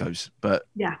 Tesco's, but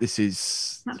yeah, this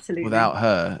is absolutely without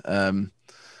her,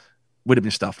 we'd have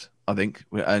been stuffed, I think.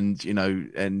 And, you know,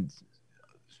 and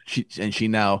she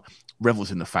now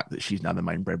revels in the fact that she's now the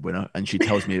main breadwinner, and she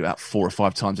tells me about 4 or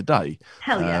 5 times a day.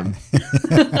 Hell yeah.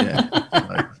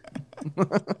 Yeah.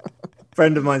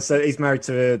 Friend of mine said he's married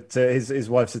to his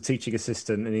wife's a teaching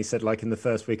assistant, and he said, like, in the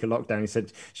first week of lockdown, he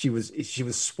said she was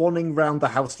swanning round the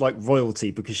house like royalty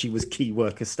because she was key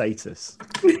worker status.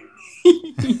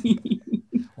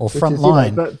 Or front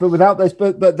line. But without those,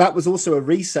 but that was also a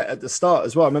reset at the start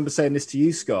as well. I remember saying this to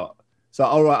you, Scott. So,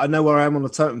 all right, I know where I am on the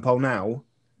totem pole now.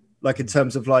 Like, in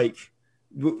terms of, like,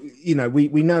 you know, we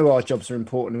know our jobs are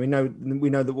important, and we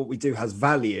know that what we do has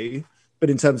value. But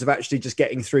in terms of actually just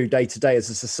getting through day to day as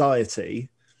a society,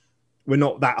 we're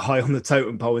not that high on the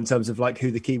totem pole in terms of, like, who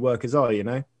the key workers are, you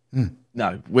know?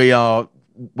 No,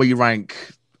 we rank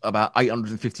about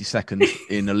 852nd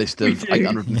in a list of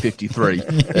 853.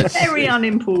 Very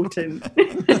unimportant.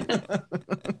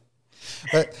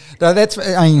 But no, that's,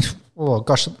 I mean, oh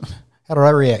gosh, how do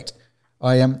I react?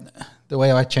 The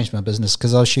way I changed my business,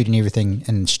 because I was shooting everything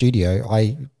in studio,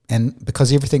 and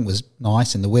because everything was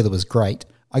nice and the weather was great,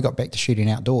 I got back to shooting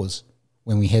outdoors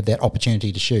when we had that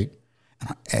opportunity to shoot,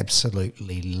 and I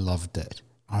absolutely loved it.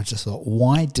 I just thought,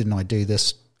 why didn't I do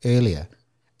this earlier?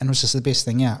 And it was just the best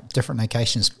thing out. Different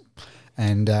locations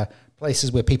and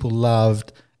places where people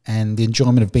loved, and the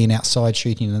enjoyment of being outside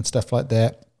shooting and stuff like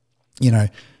that. You know,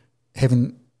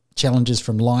 having challenges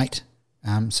from light.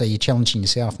 So you're challenging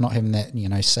yourself, not having that, you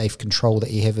know, safe control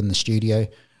that you have in the studio.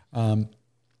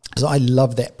 So I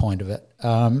love that point of it.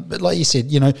 But like you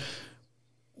said, you know,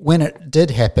 when it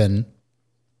did happen,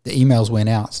 the emails went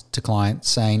out to clients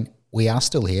saying, we are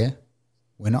still here.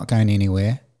 We're not going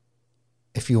anywhere.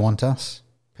 If you want us,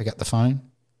 pick up the phone,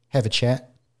 have a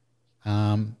chat.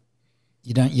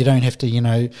 You don't have to, you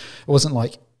know, it wasn't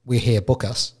like, we're here, book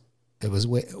us. It was,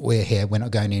 we're here, we're not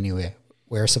going anywhere.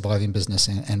 We're a surviving business,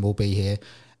 and we'll be here.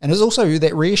 And there's also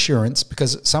that reassurance,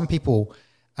 because some people,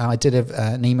 I did have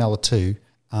an email or two,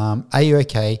 are you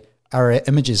okay? Are our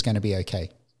images going to be okay?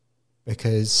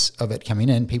 Because of it coming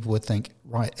in, people would think,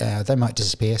 right, they might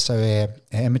disappear, so our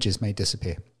images may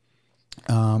disappear.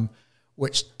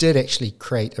 Which did actually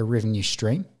create a revenue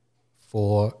stream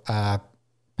for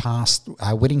past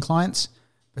wedding clients,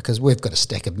 because we've got a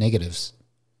stack of negatives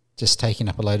just taking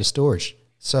up a load of storage.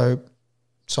 So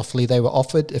softly they were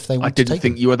offered if they wanted to take them. I didn't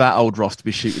think you were that old, Ross, to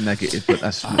be shooting negative, but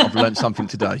I've learned something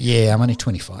today. Yeah, I'm only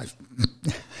 25.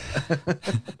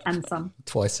 And some.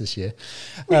 Twice this year.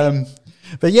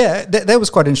 But yeah, that was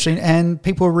quite interesting, and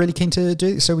people were really keen to do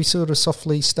it. So we sort of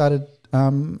softly started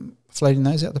floating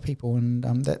those out to people,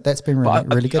 and that's been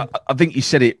really good. I think you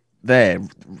said it there,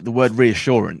 the word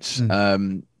reassurance.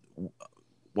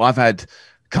 Well, I've had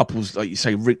couples, like you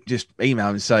say, just email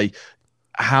and say,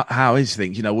 how is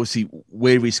things? You know, obviously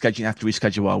we're have to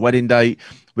reschedule our wedding date.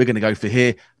 We're going to go for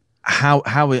here. How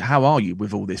are you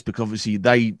with all this? Because obviously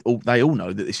they all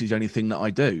know that this is the only thing that I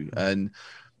do. And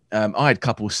I had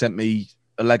couples sent me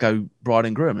a Lego bride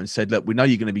and groom and said, look, we know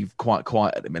you're going to be quite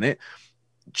quiet at the minute.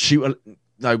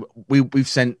 We've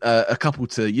sent a couple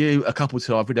to you, a couple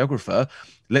to our videographer.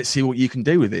 Let's see what you can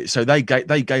do with it. So they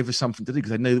gave us something to do,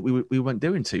 because they knew that we weren't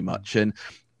doing too much. And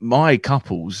my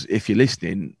couples, if you're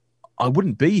listening, I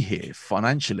wouldn't be here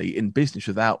financially in business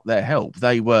without their help.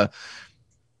 They were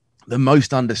the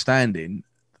most understanding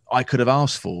I could have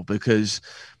asked for, because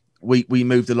we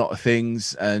moved a lot of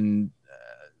things, and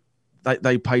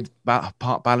they paid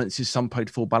part balances, some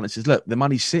paid full balances. Look, the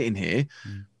money's sitting here.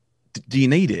 Do you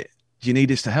need it? Do you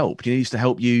need us to help? Do you need us to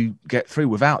help you get through?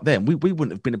 Without them, we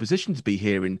wouldn't have been in a position to be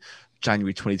here in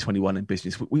January 2021 in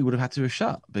business. We would have had to have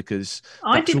shut, because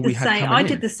I did the same. I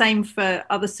did the same for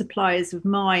other suppliers of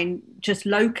mine, just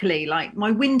locally. Like my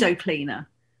window cleaner,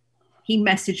 he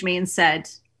messaged me and said,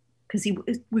 because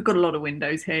we've got a lot of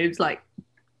windows here. He was like,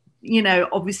 you know,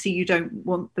 obviously you don't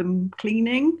want them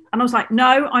cleaning, and I was like,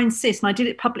 no, I insist. And I did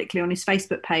it publicly on his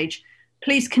Facebook page.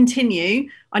 Please continue.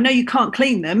 I know you can't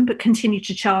clean them, but continue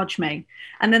to charge me.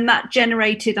 And then that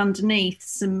generated underneath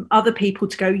some other people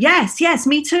to go, yes,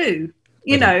 me too.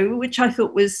 You know, which I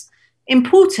thought was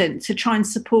important, to try and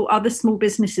support other small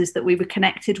businesses that we were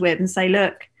connected with, and say,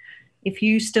 look, if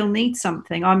you still need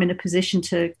something, I'm in a position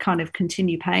to kind of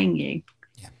continue paying you.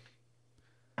 Yeah.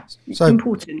 It's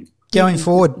important. Going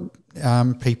forward,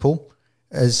 people,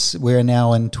 as we're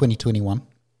now in 2021,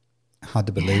 hard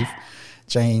to believe.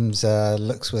 James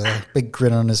looks with a big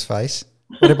grin on his face.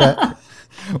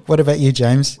 What about you,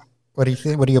 James? What do you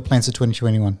think? What are your plans for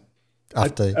 2021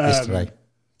 after yesterday?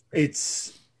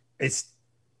 It's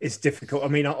difficult. I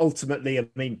mean, ultimately,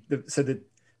 the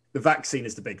vaccine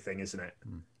is the big thing, isn't it?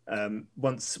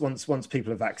 Once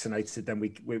people are vaccinated, then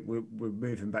we're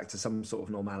moving back to some sort of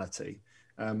normality.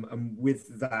 And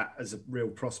with that as a real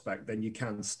prospect, then you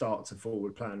can start to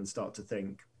forward plan and start to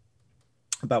think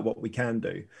about what we can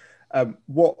do.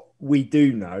 What we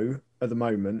do know at the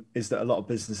moment is that a lot of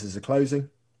businesses are closing.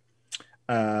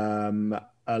 A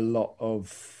lot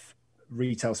of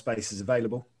retail space is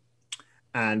available,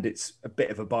 and it's a bit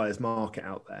of a buyer's market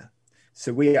out there.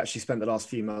 So we actually spent the last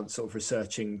few months sort of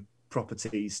researching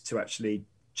properties to actually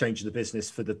change the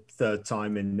business for the third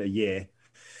time in a year.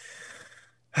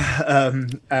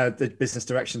 The business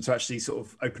direction to actually sort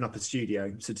of open up a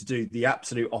studio. So to do the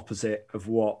absolute opposite of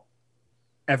what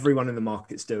everyone in the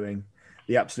market's doing,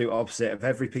 the absolute opposite of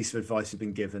every piece of advice we've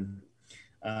been given,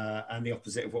 and the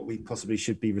opposite of what we possibly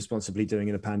should be responsibly doing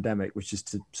in a pandemic, which is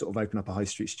to sort of open up a high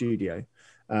street studio.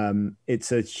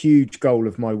 It's a huge goal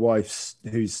of my wife's,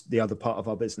 who's the other part of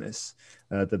our business,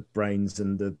 the brains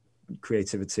and the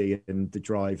creativity and the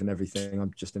drive and everything.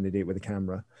 I'm just an idiot with a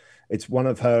camera. It's one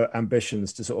of her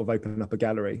ambitions to sort of open up a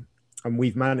gallery, and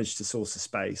we've managed to source a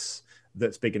space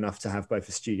that's big enough to have both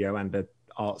a studio and an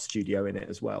art studio in it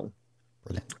as well.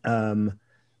 Brilliant.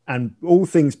 And all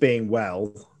things being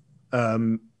well,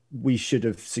 we should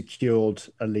have secured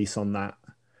a lease on that,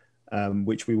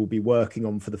 which we will be working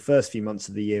on for the first few months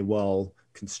of the year while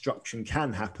construction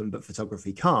can happen, but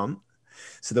photography can't.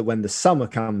 So that when the summer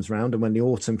comes round and when the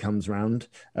autumn comes round,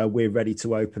 we're ready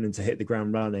to open and to hit the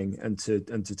ground running and to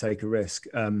take a risk.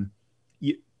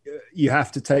 You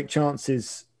have to take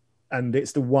chances, and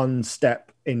it's the one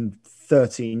step in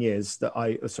 17 years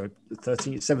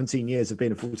of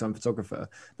being a full-time photographer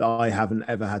that I haven't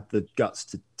ever had the guts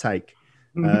to take.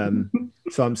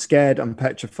 So I'm scared, I'm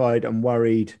petrified, I'm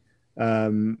worried.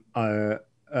 But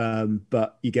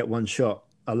you get one shot.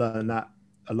 I learned that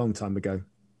a long time ago.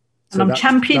 So and I'm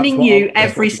championing you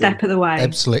every step of the way.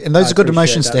 Absolutely. And those are good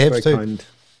emotions to have too. Kind.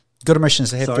 Good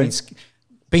emotions to have.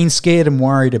 Being scared and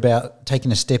worried about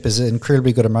taking a step is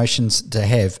incredibly good emotions to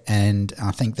have. And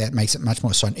I think that makes it much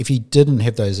more fun. If you didn't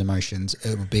have those emotions,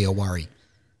 it would be a worry.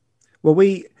 Well,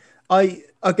 I'm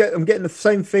getting the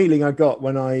same feeling I got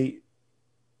when I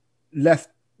left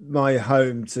my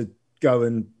home to go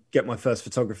and get my first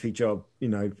photography job,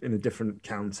 in a different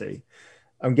county.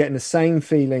 I'm getting the same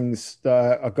feelings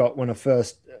that I got when I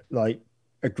first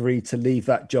agreed to leave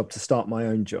that job to start my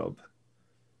own job.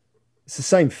 It's the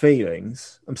same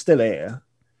feelings. I'm still here.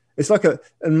 It's like to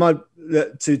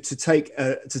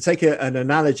take an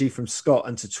analogy from Scott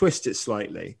and to twist it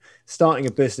slightly. Starting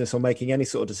a business or making any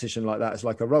sort of decision like that is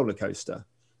like a roller coaster.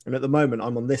 And at the moment,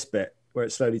 I'm on this bit where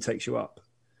it slowly takes you up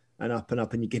and up and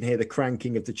up, and you can hear the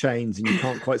cranking of the chains, and you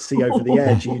can't quite see over the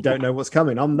edge, and you don't know what's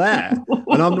coming. I'm there,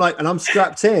 and I'm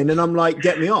strapped in, and I'm like,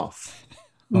 get me off.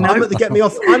 No. I'm at the get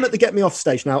me off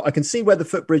stage now. I can see where the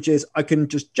footbridge is. I can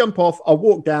just jump off. I'll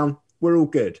walk down. We're all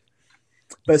good.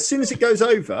 But as soon as it goes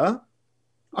over,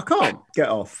 I can't get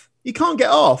off. You can't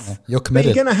get off. Yeah, you're committed.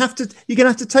 But you're gonna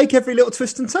have to take every little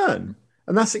twist and turn,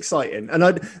 and that's exciting. And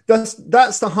that's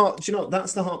the heart. Do you know what?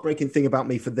 That's the heartbreaking thing about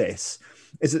me for this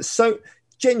is that so.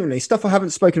 Genuinely, stuff I haven't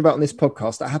spoken about on this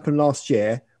podcast that happened last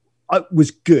year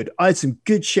was good. I had some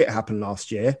good shit happen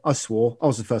last year. I swore. I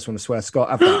was the first one to swear, Scott.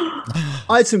 Have that.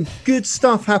 I had some good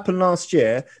stuff happen last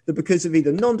year that because of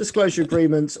either non-disclosure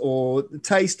agreements or the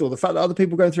taste or the fact that other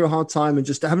people were going through a hard time and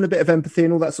just having a bit of empathy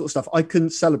and all that sort of stuff, I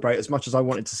couldn't celebrate as much as I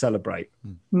wanted to celebrate,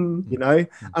 And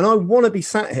I want to be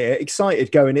sat here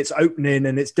excited going, it's opening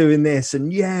and it's doing this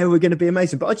and yeah, we're going to be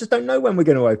amazing. But I just don't know when we're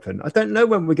going to open. I don't know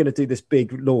when we're going to do this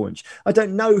big launch. I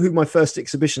don't know who my first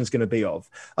exhibition is going to be of.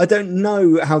 I don't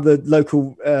know how the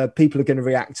local people are going to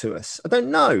react to us. I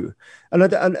don't know. And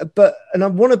I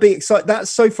want to be excited. That's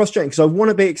so frustrating because I want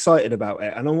to be excited about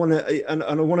it and I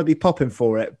want to be popping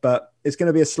for it, but it's going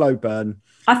to be a slow burn.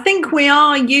 I think we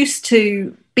are used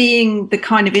to being the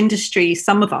kind of industry,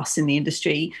 some of us in the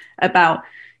industry, about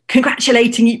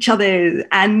congratulating each other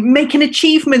and making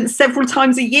achievements several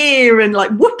times a year and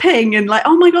like whooping and like,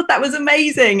 oh my God, that was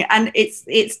amazing. And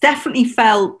it's definitely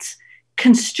felt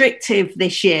constrictive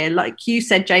this year. Like you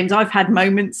said, James, I've had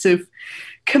moments of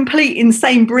complete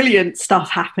insane brilliant stuff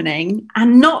happening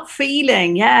and not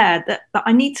feeling that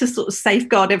I need to sort of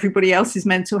safeguard everybody else's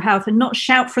mental health and not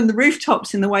shout from the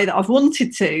rooftops in the way that I've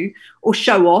wanted to or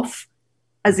show off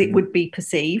as it would be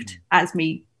perceived as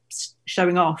me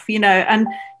showing off, and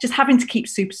just having to keep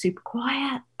super, super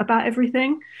quiet about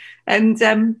everything. And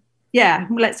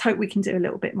let's hope we can do a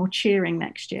little bit more cheering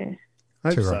next year.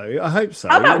 I hope so.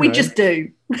 How about we just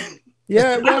do?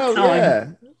 Yeah,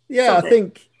 well, yeah. I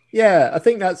think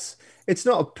it's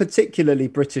not a particularly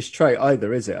British trait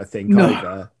either, is it? I think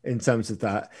either in terms of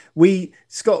that.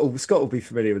 Scott will be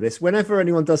familiar with this. Whenever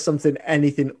anyone does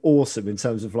anything awesome in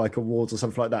terms of like awards or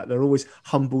something like that, they're always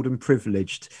humbled and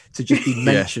privileged to just be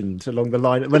mentioned along the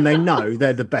line when they know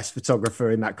they're the best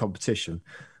photographer in that competition.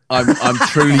 I'm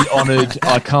truly honoured.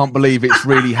 I can't believe it's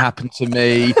really happened to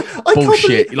me.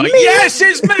 Bullshit. You're like, yes,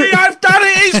 it's me. I've done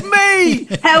it. It's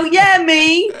me. Hell yeah,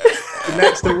 me. The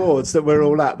next awards that we're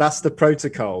all at, that's the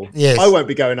protocol. Yes. I won't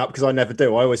be going up because I never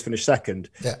do. I always finish second.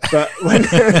 Yeah. But when,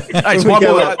 I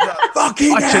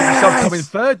coming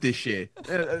third this year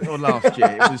or last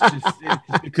year. It was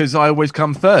just because I always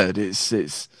come third.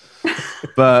 It's.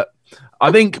 But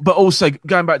I think, but also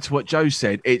going back to what Joe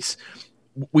said,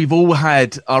 we've all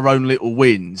had our own little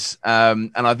wins.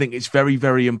 And I think it's very,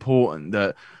 very important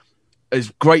that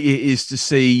as great it is to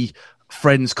see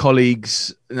friends,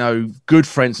 colleagues, good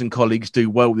friends and colleagues do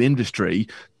well in the industry,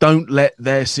 don't let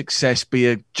their success be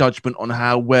a judgment on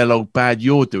how well or bad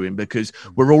you're doing, because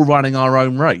we're all running our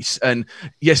own race. And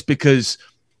yes, because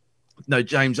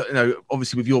James,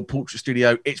 obviously with your portrait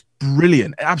studio, it's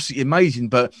brilliant, absolutely amazing.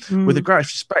 But with the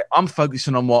greatest respect, I'm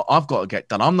focusing on what I've got to get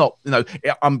done. I'm not,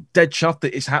 I'm dead chuffed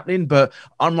that it's happening, but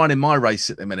I'm running my race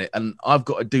at the minute, and I've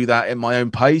got to do that at my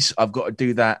own pace. I've got to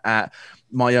do that at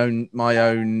my own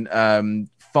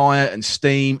fire and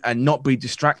steam, and not be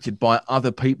distracted by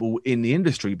other people in the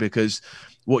industry, because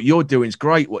what you're doing is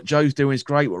great, what Joe's doing is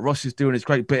great, what Ross is doing is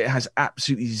great, but it has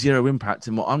absolutely zero impact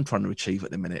on what I'm trying to achieve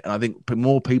at the minute. And I think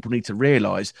more people need to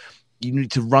realise you need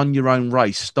to run your own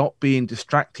race. Stop being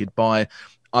distracted by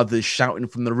others shouting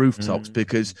from the rooftops,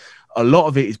 because a lot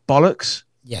of it is bollocks.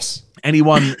 Yes.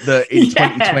 Anyone that in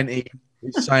 2020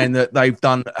 is saying that they've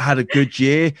had a good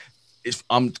year,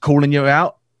 I'm calling you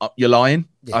out. You're lying.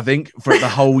 Yeah. I think for the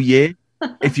whole year,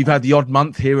 if you've had the odd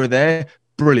month here or there,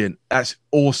 brilliant. That's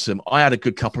awesome. I had a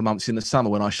good couple of months in the summer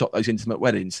when I shot those intimate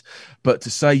weddings. But to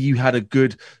say you had a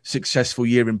good, successful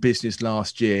year in business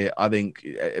last year, I think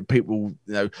people,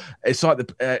 it's like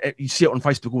you see it on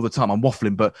Facebook all the time. I'm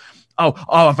waffling, but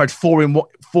I've had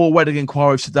four wedding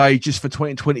inquiries today just for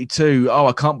 2022. Oh,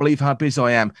 I can't believe how busy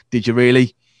I am. Did you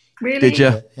really? Really? Did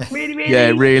you? Really?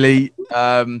 Yeah, really.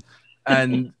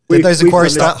 And did those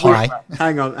inquiries start high?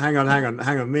 Hang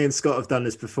on. Me and Scott have done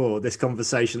this before. This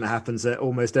conversation that happens at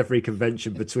almost every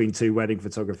convention between two wedding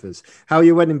photographers. How are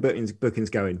your wedding bookings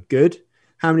going? Good.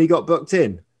 How many got booked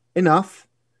in? Enough.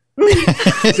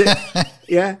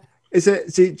 Yeah. Is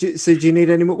it? So do you need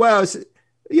any more? Well,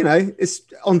 it's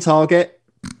on target.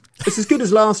 It's as good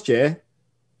as last year.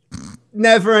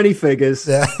 Never any figures.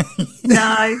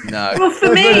 No. Well,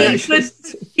 for me, for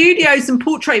studios and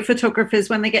portrait photographers,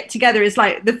 when they get together, is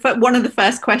like one of the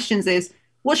first questions is,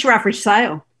 "What's your average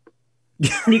sale?"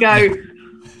 And you go,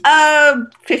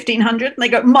 1,500. And they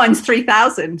go, "Mine's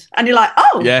 3,000." And you're like,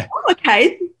 "Oh, yeah,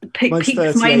 okay."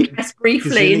 Piques my interest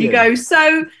briefly, and you go,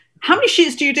 "So, how many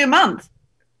shoots do you do a month?"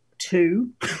 2.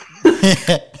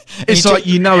 It's like,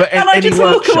 and I just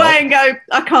walk away and go,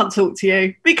 I can't talk to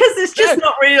you, because it's just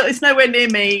not real. It's nowhere near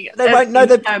me. They won't. No,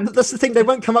 that's the thing. They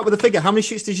won't come up with a figure. How many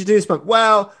shoots did you do this month?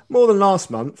 Well, more than last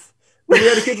month. Well, we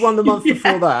had a good one the month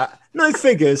before that. No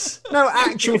figures. No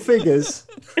actual figures.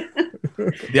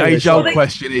 The age-old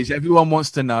question is, everyone wants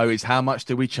to know, is how much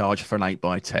do we charge for an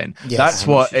 8x10? Yes. That's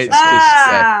what it's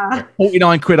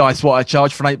 49 quid. That's what I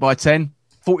charge for an 8x10.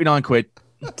 49 quid.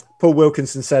 Paul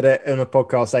Wilkinson said it in a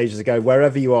podcast ages ago.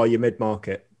 Wherever you are, you're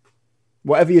mid-market.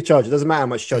 Whatever you charge, it doesn't matter how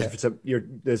much you charge.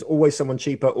 There's always someone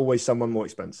cheaper, always someone more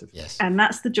expensive. Yes, and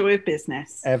that's the joy of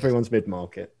business. Everyone's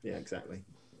mid-market. Yeah, exactly.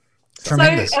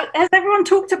 Tremendous. So, has everyone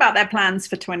talked about their plans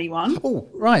for 21? Oh,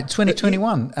 right,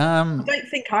 2021. I don't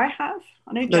think I have.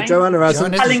 I know James Joanna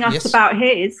hasn't. Telling us about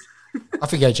his.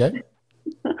 Off you go, Joe.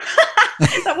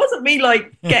 That wasn't me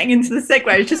getting into the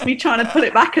segue. It was just me trying to pull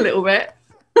it back a little bit.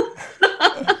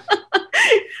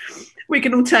 We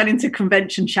can all turn into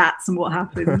convention chats and what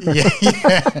happened. Yeah.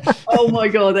 Oh my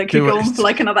god, that could go on for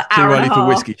another hour and a half. Too early for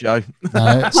whiskey, Joe.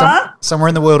 No, somewhere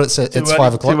in the world it's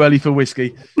 5 o'clock. Too early for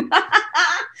whiskey.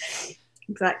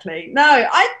 Exactly. No,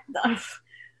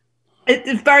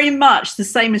 it's very much the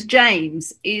same as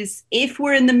James. Is if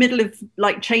we're in the middle of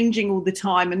changing all the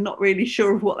time and not really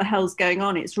sure of what the hell's going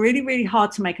on, it's really, really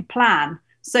hard to make a plan.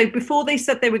 So before they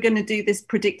said they were going to do this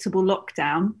predictable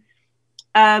lockdown,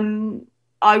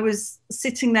 I was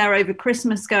sitting there over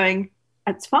Christmas going,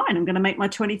 it's fine. I'm going to make my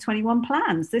 2021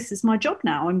 plans. This is my job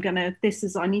now. I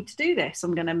need to do this.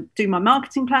 I'm going to do my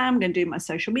marketing plan. I'm going to do my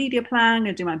social media plan. I'm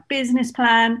going to do my business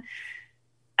plan.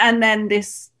 And then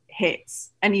this hits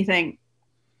and you think,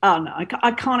 Oh no,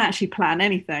 I can't actually plan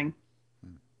anything.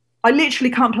 I literally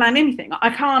can't plan anything. I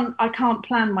can't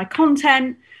plan my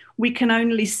content. We can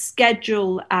only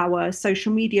schedule our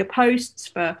social media posts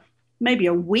for maybe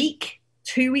a week,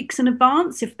 2 weeks in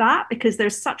advance, if that, because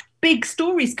there's such big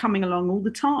stories coming along all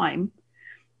the time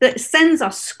that sends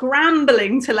us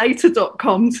scrambling to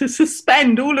later.com to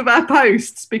suspend all of our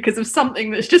posts because of something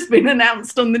that's just been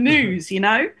announced on the news, you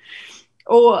know?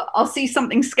 Or I'll see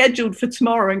something scheduled for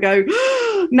tomorrow and go,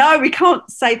 no, we can't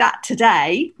say that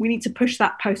today. We need to push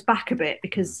that post back a bit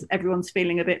because everyone's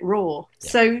feeling a bit raw. Yeah.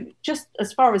 So just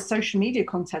as far as social media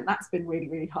content, that's been really,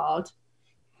 really hard.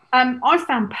 I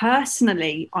found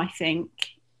personally, I think,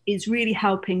 is really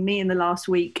helping me in the last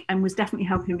week and was definitely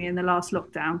helping me in the last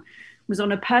lockdown, was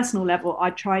on a personal level. I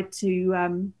tried to,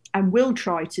 and will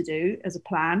try to do as a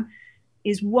plan,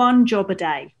 is one job a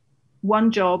day,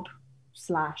 one job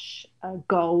 /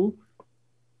 goal,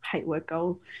 hate word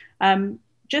goal,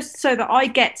 just so that I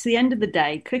get to the end of the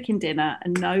day cooking dinner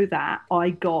and know that I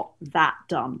got that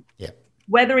done. Yeah.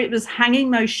 Whether it was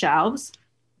hanging those shelves,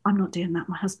 I'm not doing that,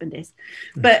 my husband is,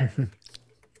 but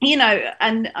you know,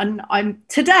 and I'm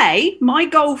today, my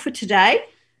goal for today,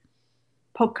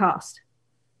 podcast.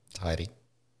 Tidy.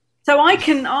 So I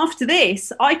can, after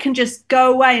this, I can just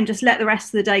go away and just let the rest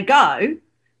of the day go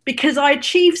because I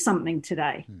achieved something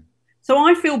today. So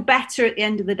I feel better at the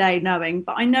end of the day knowing,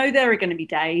 but I know there are going to be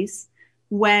days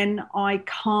when I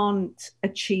can't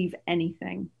achieve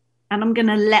anything and I'm going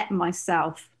to let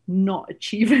myself not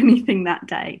achieve anything that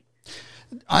day.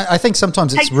 I think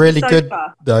sometimes it's really good,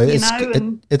 though.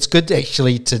 It's good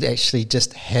actually to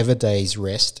just have a day's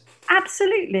rest.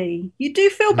 Absolutely. You do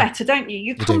feel better, don't you?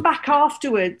 You come back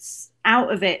afterwards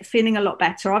out of it feeling a lot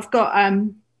better. I've got,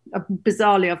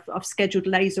 bizarrely, I've scheduled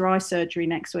laser eye surgery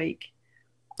next week.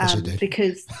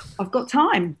 Because I've got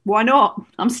time. Why not?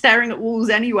 I'm staring at walls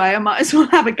anyway. I might as well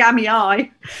have a gammy eye.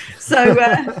 So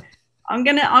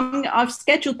I've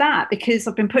scheduled that because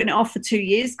I've been putting it off for 2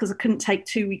 years because I couldn't take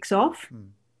 2 weeks off.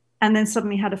 And then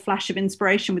suddenly had a flash of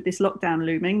inspiration with this lockdown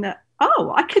looming that,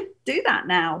 oh, I could do that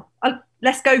now.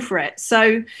 Let's go for it.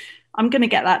 So I'm going to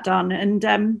get that done. And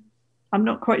I'm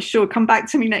not quite sure. Come back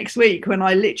to me next week when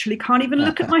I literally can't even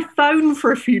look at my phone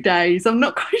for a few days. I'm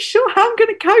not quite sure how I'm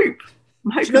going to cope. I'm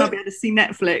hoping I'll be able to see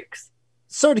Netflix.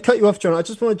 Sorry to cut you off, John. I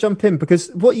just want to jump in because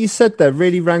what you said there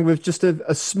really rang with just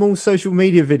a small social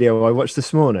media video I watched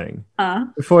this morning.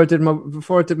 Before I did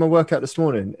my workout this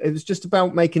morning. It was just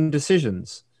about making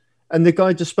decisions. And the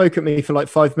guy just spoke at me for like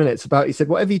 5 minutes about, he said,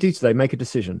 whatever you do today, make a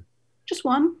decision. Just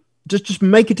one. Just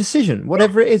make a decision,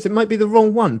 whatever it is. It might be the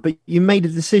wrong one, but you made a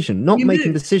decision. Not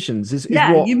making decisions is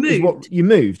what you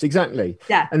moved. Exactly.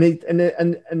 Yeah.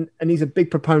 And he's a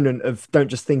big proponent of don't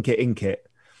just think it, ink it.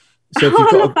 So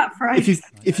I love that phrase.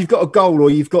 If you've got a goal or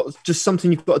you've got just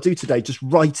something you've got to do today, just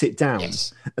write it down.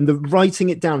 Yes. And the writing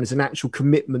it down is an actual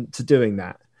commitment to doing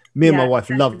that. Me and my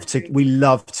wife love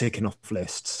ticking off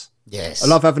lists. Yes. I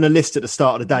love having a list at the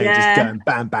start of the day and just going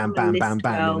bam, bam, bam, bam,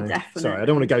 bam. You know? Sorry, I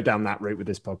don't want to go down that route with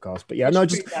this podcast. But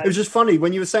it was just funny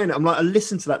when you were saying it. I'm like, I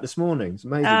listened to that this morning. It's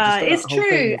amazing. It's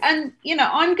true. And, you know,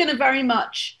 I'm going to very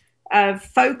much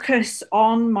focus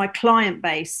on my client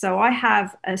base. So I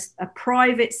have a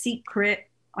private, secret,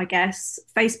 I guess,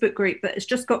 Facebook group that has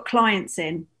just got clients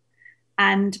in.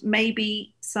 And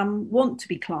maybe some want to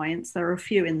be clients. There are a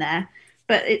few in there.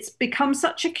 But it's become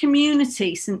such a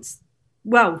community since,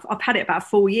 well, I've had it about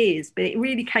 4 years, but it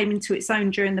really came into its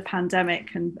own during the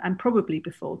pandemic and probably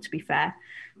before, to be fair.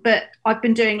 But I've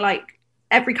been doing like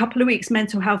every couple of weeks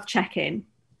mental health check-in.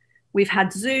 We've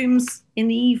had Zooms in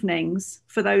the evenings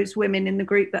for those women in the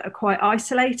group that are quite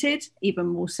isolated, even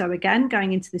more so again,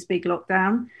 going into this big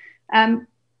lockdown.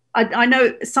 I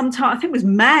know sometime, I think it was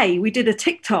May, we did a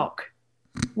TikTok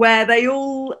where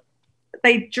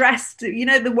they dressed, you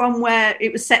know, the one where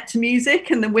it was set to music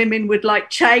and the women would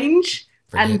like change.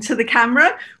 Brilliant. And to the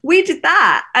camera. We did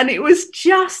that and it was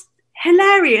just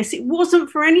hilarious. It wasn't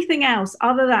for anything else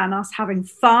other than us having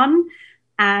fun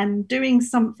and doing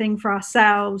something for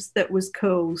ourselves that was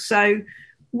cool. So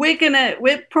we're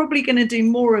probably gonna do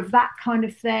more of that kind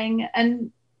of thing.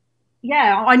 And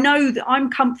yeah, I know that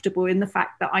I'm comfortable in the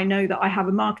fact that I know that I have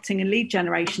a marketing and lead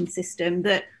generation system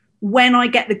that when I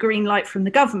get the green light from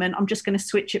the government, I'm just going to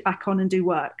switch it back on and do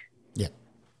work. Yeah,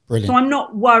 brilliant. So I'm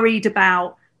not worried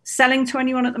about selling to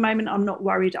anyone at the moment. I'm not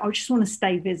worried. I just want to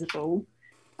stay visible.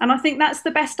 And I think that's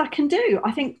the best I can do.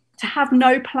 I think to have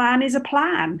no plan is a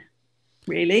plan,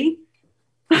 really.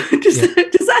 Does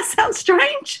that sound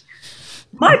strange?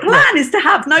 My plan is to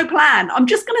have no plan. I'm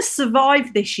just going to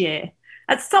survive this year.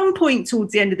 at some point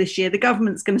towards the end of this year, the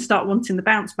government's going to start wanting the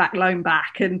bounce back loan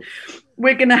back, and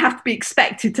we're going to have to be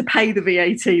expected to pay the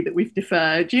VAT that we've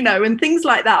deferred, you know, and things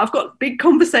like that. I've got big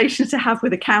conversations to have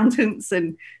with accountants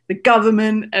and the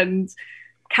government, and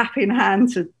cap in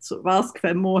hand to sort of ask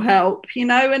for more help, you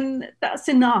know, and that's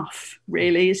enough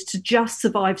really, is to just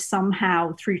survive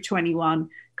somehow through 21,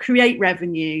 create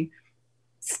revenue,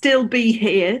 still be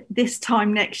here this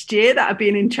time next year. That would be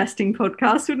an interesting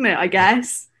podcast, wouldn't it, I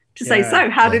guess, to say, so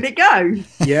how did it go?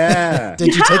 Yeah.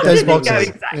 Did you take those boxes?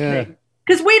 Exactly.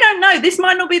 Because we don't know. This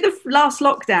might not be the last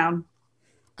lockdown.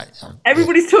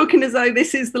 Everybody's talking as though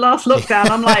this is the last lockdown.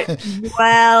 I'm like,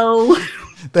 well,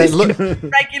 this is a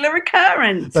regular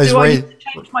occurrence. Do I need to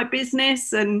change my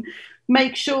business and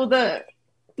make sure that,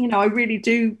 you know, I really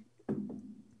do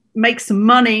make some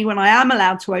money when I am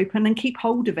allowed to open, and keep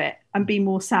hold of it and be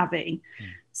more savvy?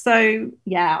 So,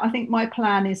 yeah, I think my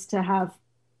plan is to have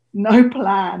no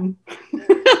plan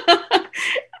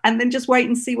and then just wait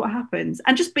and see what happens,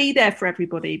 and just be there for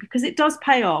everybody, because it does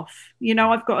pay off. You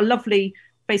know, I've got a lovely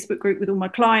Facebook group with all my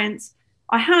clients.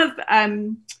 I have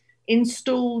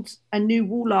installed a new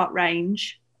wall art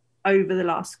range over the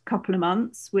last couple of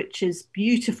months, which is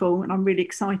beautiful and I'm really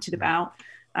excited about,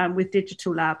 with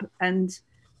Digital Lab. And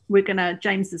we're gonna,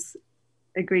 James has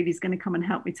agreed he's going to come and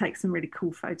help me take some really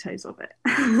cool photos of it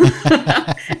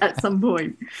at some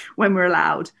point when we're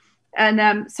allowed.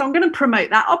 And so I'm going to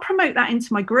promote that. I'll promote that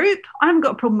into my group. I haven't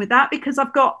got a problem with that, because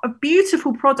I've got a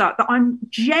beautiful product that I'm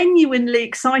genuinely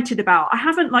excited about. I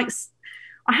haven't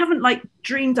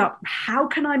dreamed up, how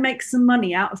can I make some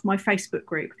money out of my Facebook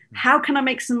group? How can I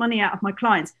make some money out of my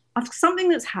clients? I've something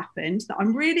that's happened that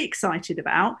I'm really excited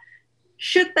about.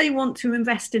 Should they want to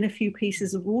invest in a few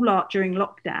pieces of wall art during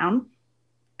lockdown,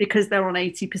 because they're on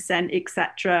 80%,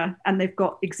 etc., and they've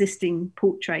got existing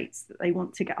portraits that they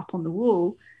want to get up on the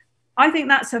wall, I think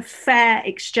that's a fair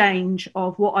exchange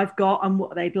of what I've got and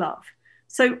what they'd love.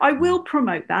 So I will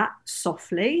promote that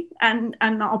softly, and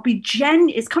I'll be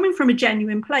it's coming from a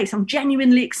genuine place. I'm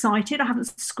genuinely excited. I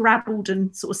haven't scrabbled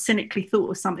and sort of cynically thought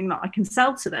of something that I can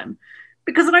sell to them,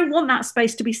 because I don't want that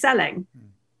space to be selling.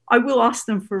 I will ask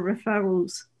them for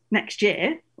referrals next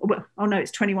year. Well, oh no,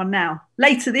 it's 21 now.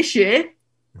 Later this year,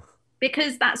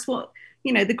 because that's what,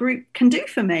 you know, the group can do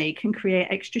for me, can create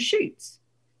extra shoots.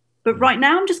 But right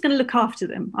now, I'm just going to look after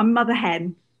them. I'm mother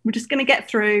hen. We're just going to get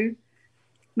through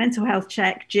mental health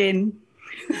check, gin.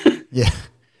 Yeah.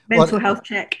 Mental health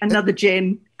check, another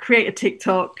gin, create a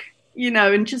TikTok, you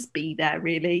know, and just be there,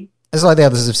 really. As like the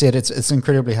others have said, it's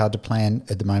incredibly hard to plan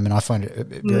at the moment. I find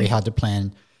it very hard to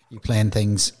plan. You plan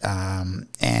things and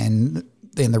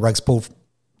then the rug's pulled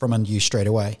from under you straight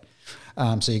away.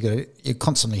 So you're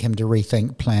constantly having to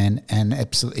rethink, plan, and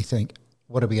absolutely think,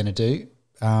 what are we going to do?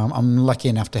 I'm lucky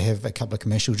enough to have a couple of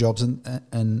commercial jobs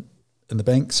in the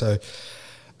bank, so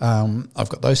I've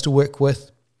got those to work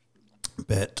with.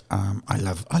 But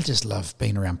I just love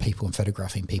being around people and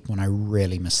photographing people, and I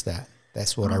really miss that.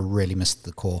 That's what I really miss at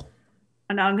the core.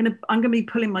 And I'm gonna be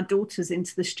pulling my daughters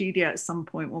into the studio at some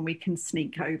point when we can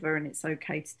sneak over and it's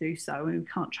okay to do so. I mean, we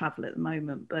can't travel at the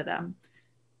moment, but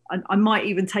I might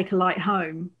even take a light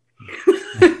home.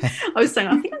 I was saying,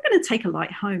 I think I'm going to take a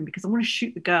light home because I want to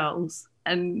shoot the girls,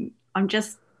 and I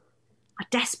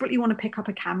desperately want to pick up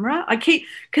a camera.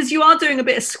 Because you are doing a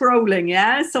bit of scrolling,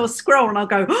 yeah? So I'll scroll and I'll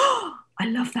go, oh, I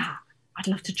love that. I'd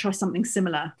love to try something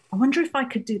similar. I wonder if I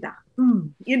could do that.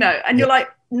 You know, and you're like,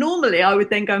 normally I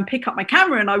would then go and pick up my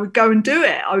camera and I would go and do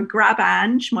it. I would grab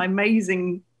Ange, my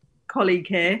amazing colleague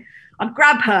here. I'd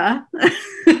grab her,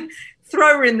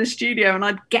 throw her in the studio, and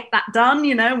I'd get that done,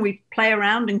 you know, and we'd play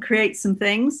around and create some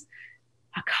things.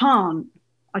 I can't.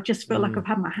 I just feel like I've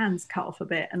had my hands cut off a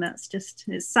bit, and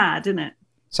it's sad, isn't it?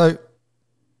 So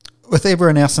with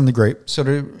everyone else in the group, sort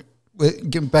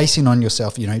of basing on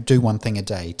yourself, you know, do one thing a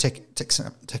day, tick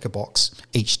a box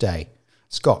each day.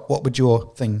 Scott, what would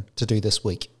your thing to do this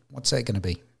week? What's that going to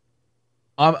be?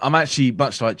 I'm actually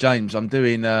much like James. I'm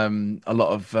doing a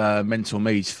lot of mental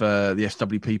me's for the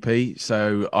SWPP.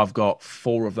 So I've got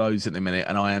 4 of those at the minute,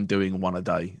 and I am doing 1 a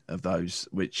day of those,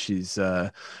 which is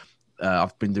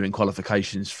I've been doing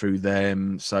qualifications through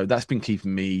them. So that's been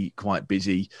keeping me quite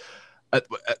busy.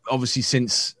 Obviously,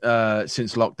 since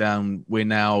lockdown, we're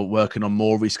now working on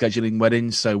more rescheduling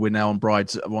weddings. So we're now on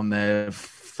brides on their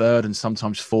 3rd and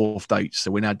sometimes 4th dates.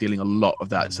 So we're now dealing a lot of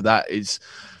that. So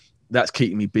that's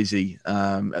keeping me busy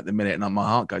at the minute, and my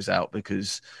heart goes out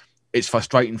because it's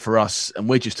frustrating for us, and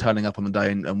we're just turning up on the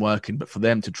day and working. But for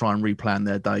them to try and replan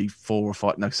their day 4 or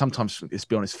 5, no, sometimes, let's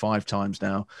be honest, 5 times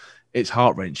now, it's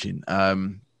heart wrenching.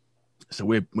 So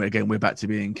we're back to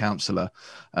being counsellor,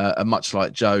 and much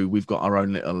like Joe, we've got our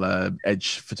own little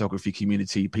Edge photography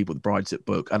community, people, the brides that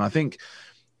book, and I think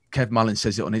Kev Mullins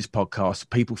says it on his podcast.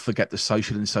 People forget the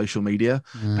social media.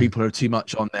 People are too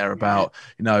much on there about,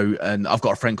 you know, and I've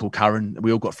got a friend called Karen.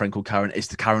 We all got a friend called Karen.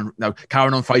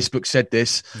 Karen on Facebook said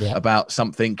this about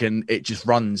something, and it just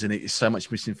runs, and it's so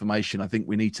much misinformation. I think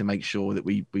we need to make sure that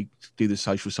we do the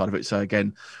social side of it. So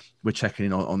again, we're checking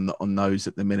in on those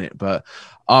at the minute, but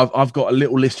I've got a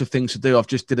little list of things to do. I've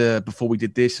just before we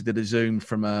did this, I did a Zoom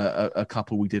from a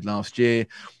couple we did last year.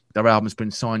 Their album's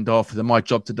been signed off. And my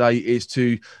job today is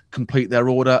to complete their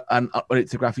order and upload it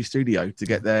to Graphy Studio to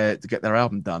get their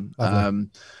album done.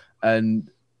 And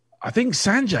I think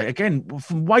Sanjay, again,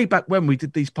 from way back when we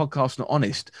did these podcasts, Not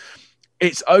Honest,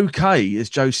 it's okay, as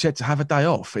Joe said, to have a day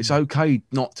off. It's okay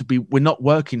not to be. We're not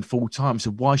working full time,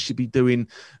 so why should be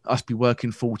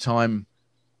working full time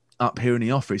up here in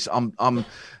the office? I'm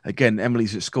again,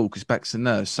 Emily's at school because Beck's a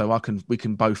nurse, so we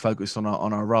can both focus on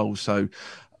our roles. So.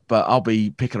 But I'll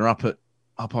be picking her up at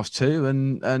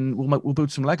 2:30, and we'll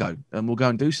build some Lego and we'll go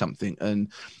and do something.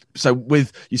 And so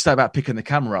you say about picking the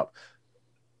camera up,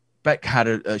 Beck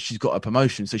she's got a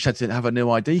promotion, so she had to have a new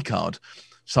ID card.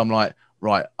 So I'm like,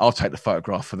 right, I'll take the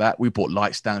photograph for that. We bought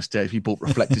lights downstairs, we bought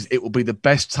reflectors. It will be the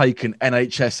best taken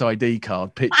NHS ID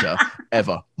card picture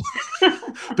ever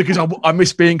because I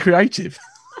miss being creative.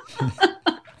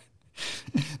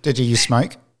 Did you use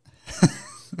smoke?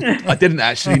 I didn't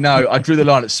actually. No, I drew the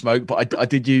line at smoke, but I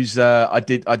did use. I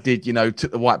did. You know,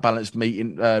 took the white balance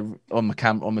meeting on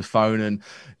my phone and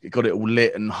got it all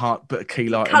lit and put a key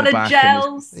light on the back.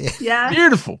 Coloured gels,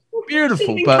 beautiful.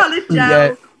 But coloured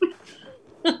gels.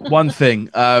 One thing,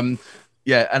 and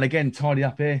again, tidy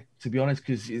up here. To be honest,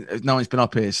 because no one's been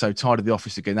up here, so tidy the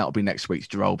office again. That'll be next week's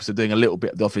job. So doing a little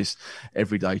bit of the office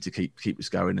every day to keep us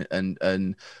going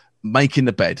and making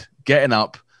the bed, getting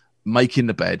up. Making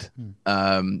the bed.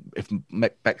 If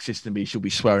Beck's system she'll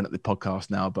be swearing at the podcast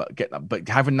now, but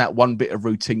having that one bit of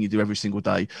routine you do every single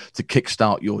day to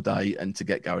kickstart your day and to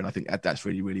get going, I think that's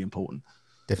really, really important.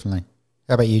 Definitely.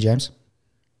 How about you, James?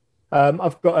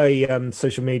 I've got a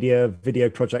social media video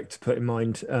project to put in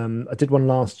mind. I did one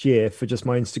last year for just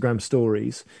my Instagram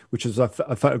stories, which was I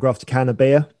photographed a can of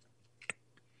beer,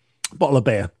 bottle of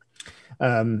beer.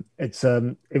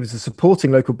 It was a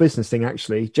supporting local business thing,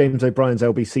 actually. James O'Brien's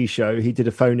LBC show, he did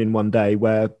a phone in one day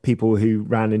where people who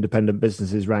ran independent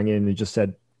businesses rang in and just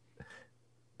said,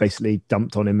 basically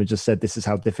dumped on him and just said, this is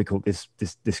how difficult this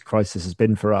crisis has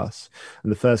been for us.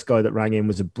 And the first guy that rang in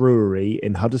was a brewery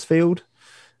in Huddersfield.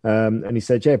 And he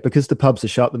said, because the pubs are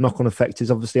shut, the knock-on effect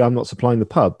is obviously I'm not supplying the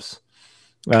pubs.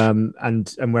 And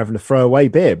we're having to throw away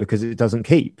beer because it doesn't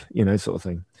keep, sort of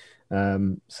thing.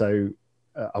 So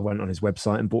I went on his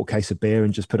website and bought a case of beer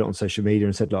and just put it on social media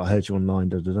and said, I heard you online,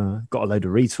 Got a load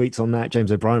of retweets on that.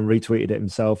 James O'Brien retweeted it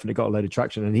himself and it got a load of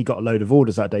traction and he got a load of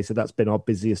orders that day. So that's been our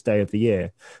busiest day of the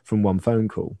year from one phone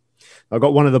call. I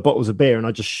got one of the bottles of beer and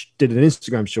I just did an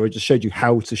Instagram story, just showed you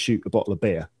how to shoot a bottle of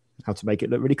beer, how to make it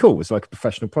look really cool. It's like a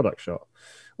professional product shot.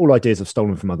 All ideas I've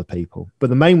stolen from other people. But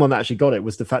the main one that actually got it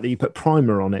was the fact that you put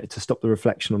primer on it to stop the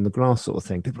reflection on the glass sort of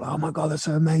thing. People are like, oh my God, that's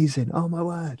so amazing. Oh my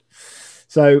word.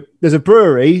 So there's a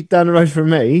brewery down the road from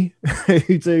me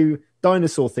who do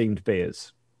dinosaur themed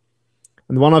beers.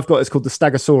 And the one I've got is called the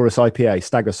Stegosaurus IPA,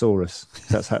 Stegosaurus.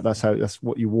 That's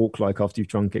what you walk like after you've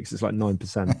drunk it, 'cause it's like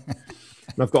 9%.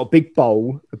 And I've got a big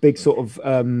bowl, a big sort of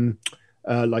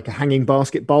like a hanging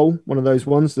basket bowl, one of those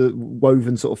ones, the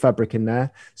woven sort of fabric in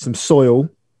there, some soil.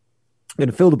 I'm going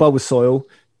to fill the bowl with soil,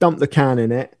 dump the can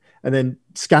in it, and then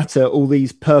scatter all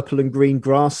these purple and green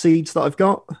grass seeds that I've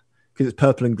got, because it's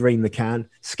purple and green, the can,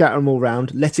 scatter them all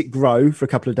around, let it grow for a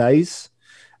couple of days,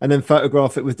 and then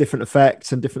photograph it with different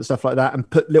effects and different stuff like that, and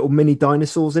put little mini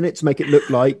dinosaurs in it to make it look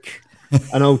like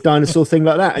an old dinosaur thing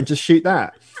like that, and just shoot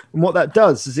that. And what that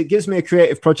does is it gives me a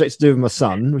creative project to do with my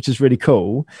son, which is really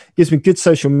cool. It gives me good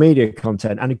social media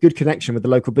content and a good connection with the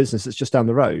local business that's just down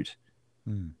the road.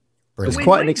 It's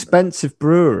quite an expensive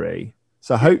brewery,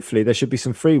 so hopefully there should be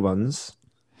some free ones.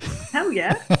 Hell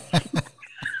yeah.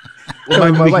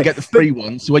 Well, maybe we can get the free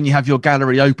ones. So when you have your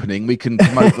gallery opening, we can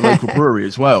promote the local brewery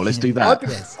as well. Let's do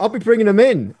that. I'll be bringing them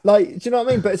in. Like, do you know what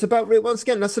I mean? But it's about, once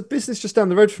again, that's a business just down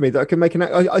the road for me that I can make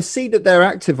I see that they're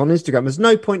active on Instagram. There's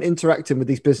no point interacting with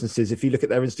these businesses if you look at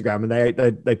their Instagram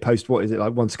and they post, what is it,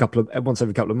 like once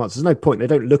every couple of months. There's no point. They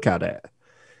don't look at it.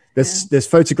 There's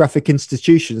photographic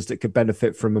institutions that could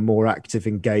benefit from a more active,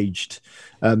 engaged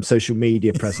social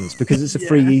media presence, because it's a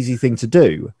free, easy thing to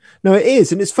do. No, it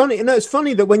is. And it's funny. It's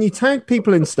funny that when you tag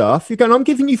people in stuff, you're going, I'm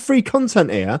giving you free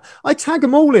content here. I tag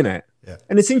them all in it. Yeah.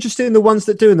 And it's interesting, the ones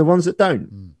that do and the ones that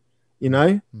don't. You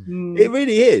know, it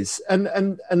really is, and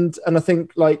I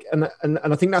think like and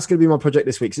I think that's going to be my project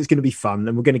this week. So it's going to be fun,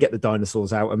 and we're going to get the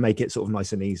dinosaurs out and make it sort of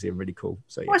nice and easy and really cool.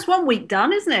 So Well, it's 1 week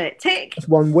done, isn't it? Tick. It's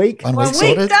 1 week. 1 1 week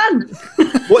week sorted. done.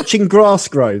 Watching grass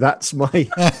grow. That's my.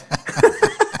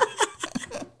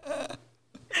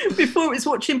 Before it was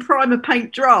watching primer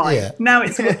paint dry. Yeah. Now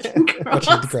it's watching grass,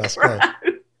 Watching the grass grow.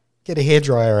 Get a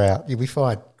hairdryer out. You'll be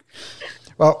fine.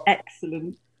 Well,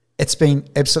 Excellent. it's been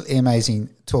absolutely amazing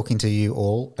talking to you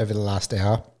all over the last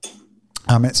hour.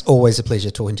 It's always a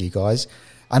pleasure talking to you guys.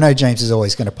 I know James is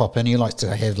always going to pop in. He likes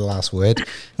to have the last word.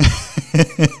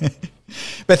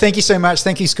 But thank you so much.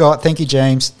 Thank you, Scott. Thank you,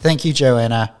 James. Thank you,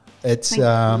 Joanna. It's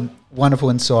wonderful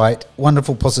insight,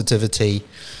 wonderful positivity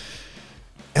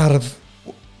out of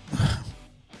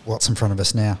what's in front of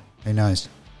us now. Who knows?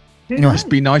 Anyway. Just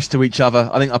be nice to each other.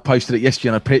 I think I posted it yesterday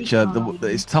on a picture.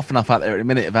 It's tough enough out there at the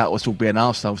minute about us all being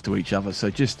ourselves to each other. So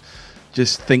just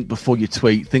think before you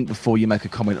tweet, think before you make a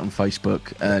comment on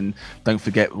Facebook, and don't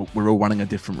forget we're all running a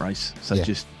different race. So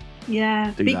just be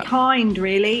that. kind,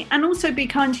 really, and also be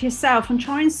kind to yourself and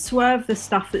try and swerve the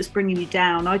stuff that's bringing you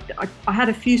down. I had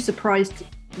a few surprised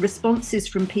responses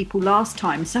from people last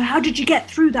time. So how did you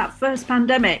get through that first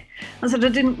pandemic? I said I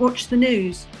didn't watch the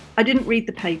news. I didn't read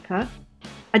the paper.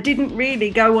 I didn't really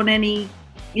go on any,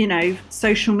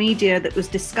 social media that was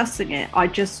discussing it. I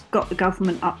just got the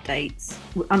government updates,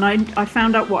 and I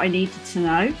found out what I needed to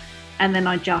know, and then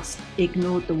I just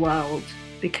ignored the world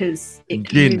because it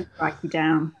can really drag you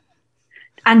down.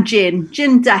 And gin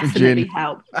definitely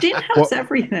helped. Gin helps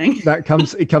everything.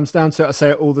 It comes down to, I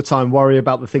say it all the time, worry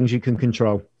about the things you can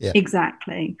control. Yeah.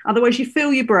 Exactly. Otherwise you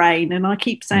fill your brain. And I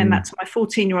keep saying that to my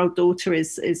 14-year-old daughter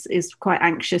is quite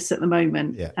anxious at the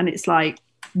moment. Yeah. And it's like,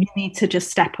 you need to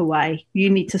just step away. You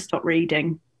need to stop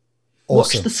reading.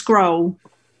 Awesome. Watch the scroll.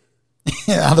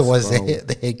 Otherwise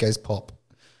the head goes pop.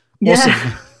 Yeah,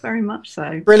 Awesome. very much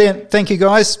so. Brilliant. Thank you,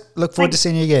 guys. Look forward to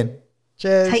seeing you again.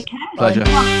 Cheers. Take care. Pleasure.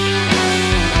 Bye.